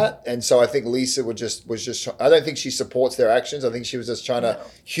of that. And so I think Lisa was just, I don't think she supports their actions. I think she was just trying to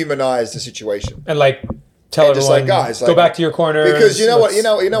humanize the situation. And like, tell everyone, just like, guys, go back to your corner. Because you know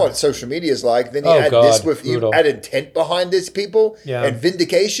what social media is like. Then you add this with you add intent behind this people and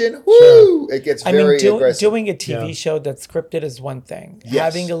vindication. Woo! It gets very aggressive. Doing a TV show that's scripted is one thing.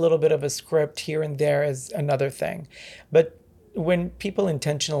 Yes. Having a little bit of a script here and there is another thing. But when people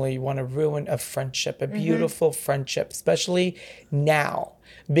intentionally want to ruin a friendship, a beautiful friendship, especially now,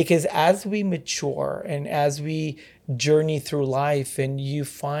 because as we mature and as we journey through life and you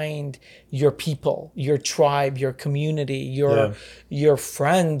find your people, your tribe, your community, your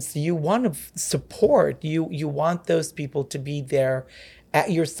friends, you want to support, you want those people to be there at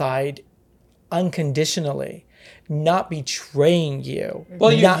your side unconditionally, not betraying you.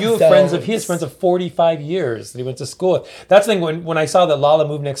 Well, you have friends of his friends of 45 years that he went to school with. That's the thing, when I saw that Lala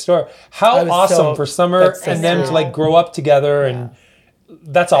moved next door, how awesome for Summer and them to like grow up together and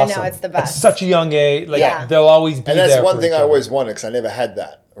that's awesome. I know, it's the best. At such a young age, like they'll always be there. And that's one thing I always wanted because I never had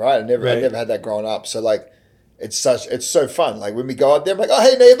that, right? I never had that growing up. So like, it's so fun. Like when we go out there, I'm like, oh,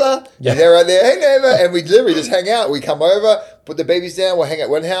 hey neighbor. Yeah. And they're right there, hey neighbor. And we literally just hang out. We come over, put the babies down. We'll hang at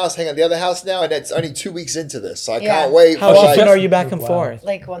one house, hang at the other house now. And it's only 2 weeks into this. So I can't wait. How often are you back and forth?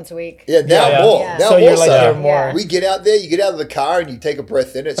 Like once a week. Yeah, now more. Yeah. Now so more you're like, more. We get out there, you get out of the car and you take a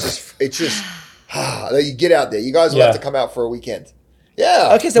breath in. It's just, you get out there. You guys will have to come out for a weekend.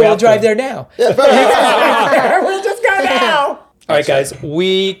 Yeah. Okay, so we'll drive there now. Yeah, we'll just go now. All right, guys,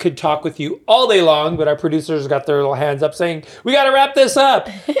 we could talk with you all day long, but our producers got their little hands up saying, we got to wrap this up.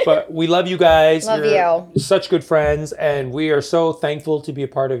 But we love you guys. You're such good friends, and we are so thankful to be a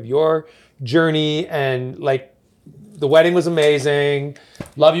part of your journey. And like, the wedding was amazing.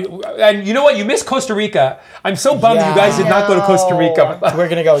 Love you. And you know what? You missed Costa Rica. I'm so bummed you guys did not go to Costa Rica. We're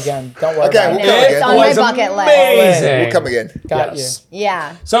going to go again. Don't worry about it. We'll come again. It's on my bucket list. Amazing. We'll come again. Got you.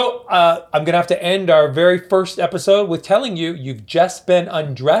 Yeah. So I'm going to have to end our very first episode with telling you you've just been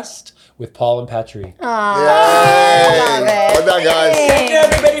undressed with Paul and Patrick. Love it. Well done, guys. Thank you,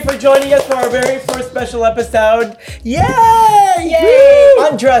 everybody, for joining us for our very first special episode. Yay! Yay!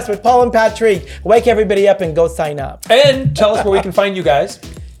 Undressed with Paul and Patrick. Wake everybody up and go sign up. And tell us where we can find you guys.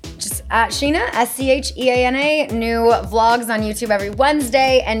 Just at SCHEANA, SCHEANA. New vlogs on YouTube every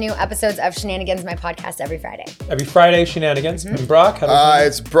Wednesday and new episodes of Shenanigans, my podcast, every Friday. Every Friday, Shenanigans. And Brock?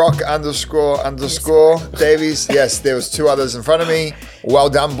 It's Brock _ Davies. Yes, there was 2 others in front of me. Well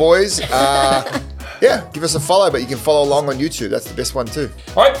done, boys. Yeah, give us a follow, but you can follow along on YouTube. That's the best one too.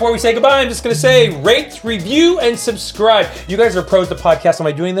 All right, before we say goodbye, I'm just going to say rate, review, and subscribe. You guys are pros at the podcast. Am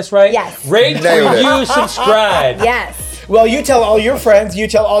I doing this right? Yes. Rate, review, subscribe. Yes. Well, you tell all your friends, you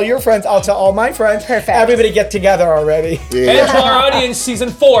tell all your friends, I'll tell all my friends. Perfect. Everybody get together already. Yeah. And to our audience, season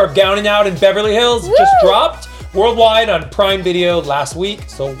 4 of Down and Out in Beverly Hills just dropped worldwide on Prime Video last week.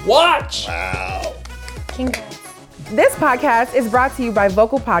 So watch. Wow. Congrats. This podcast is brought to you by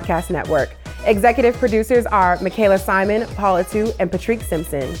Vocal Podcast Network. Executive producers are Michaela Simon, Paula Tu, and Patrick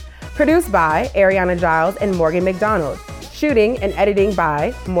Simpson. Produced by Ariana Giles and Morgan McDonald. Shooting and editing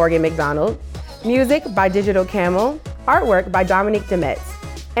by Morgan McDonald. Music by Digital Camel. Artwork by Dominique Demetz.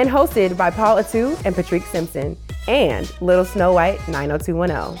 And hosted by Paula Tu and Patrick Simpson. And Little Snow White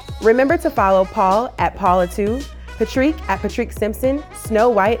 90210. Remember to follow Paul at Paula Tu, Patrick at Patrick Simpson, Snow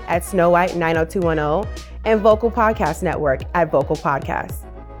White at Snow White 90210, and Vocal Podcast Network at Vocal Podcasts.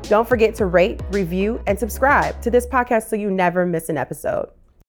 Don't forget to rate, review, and subscribe to this podcast so you never miss an episode.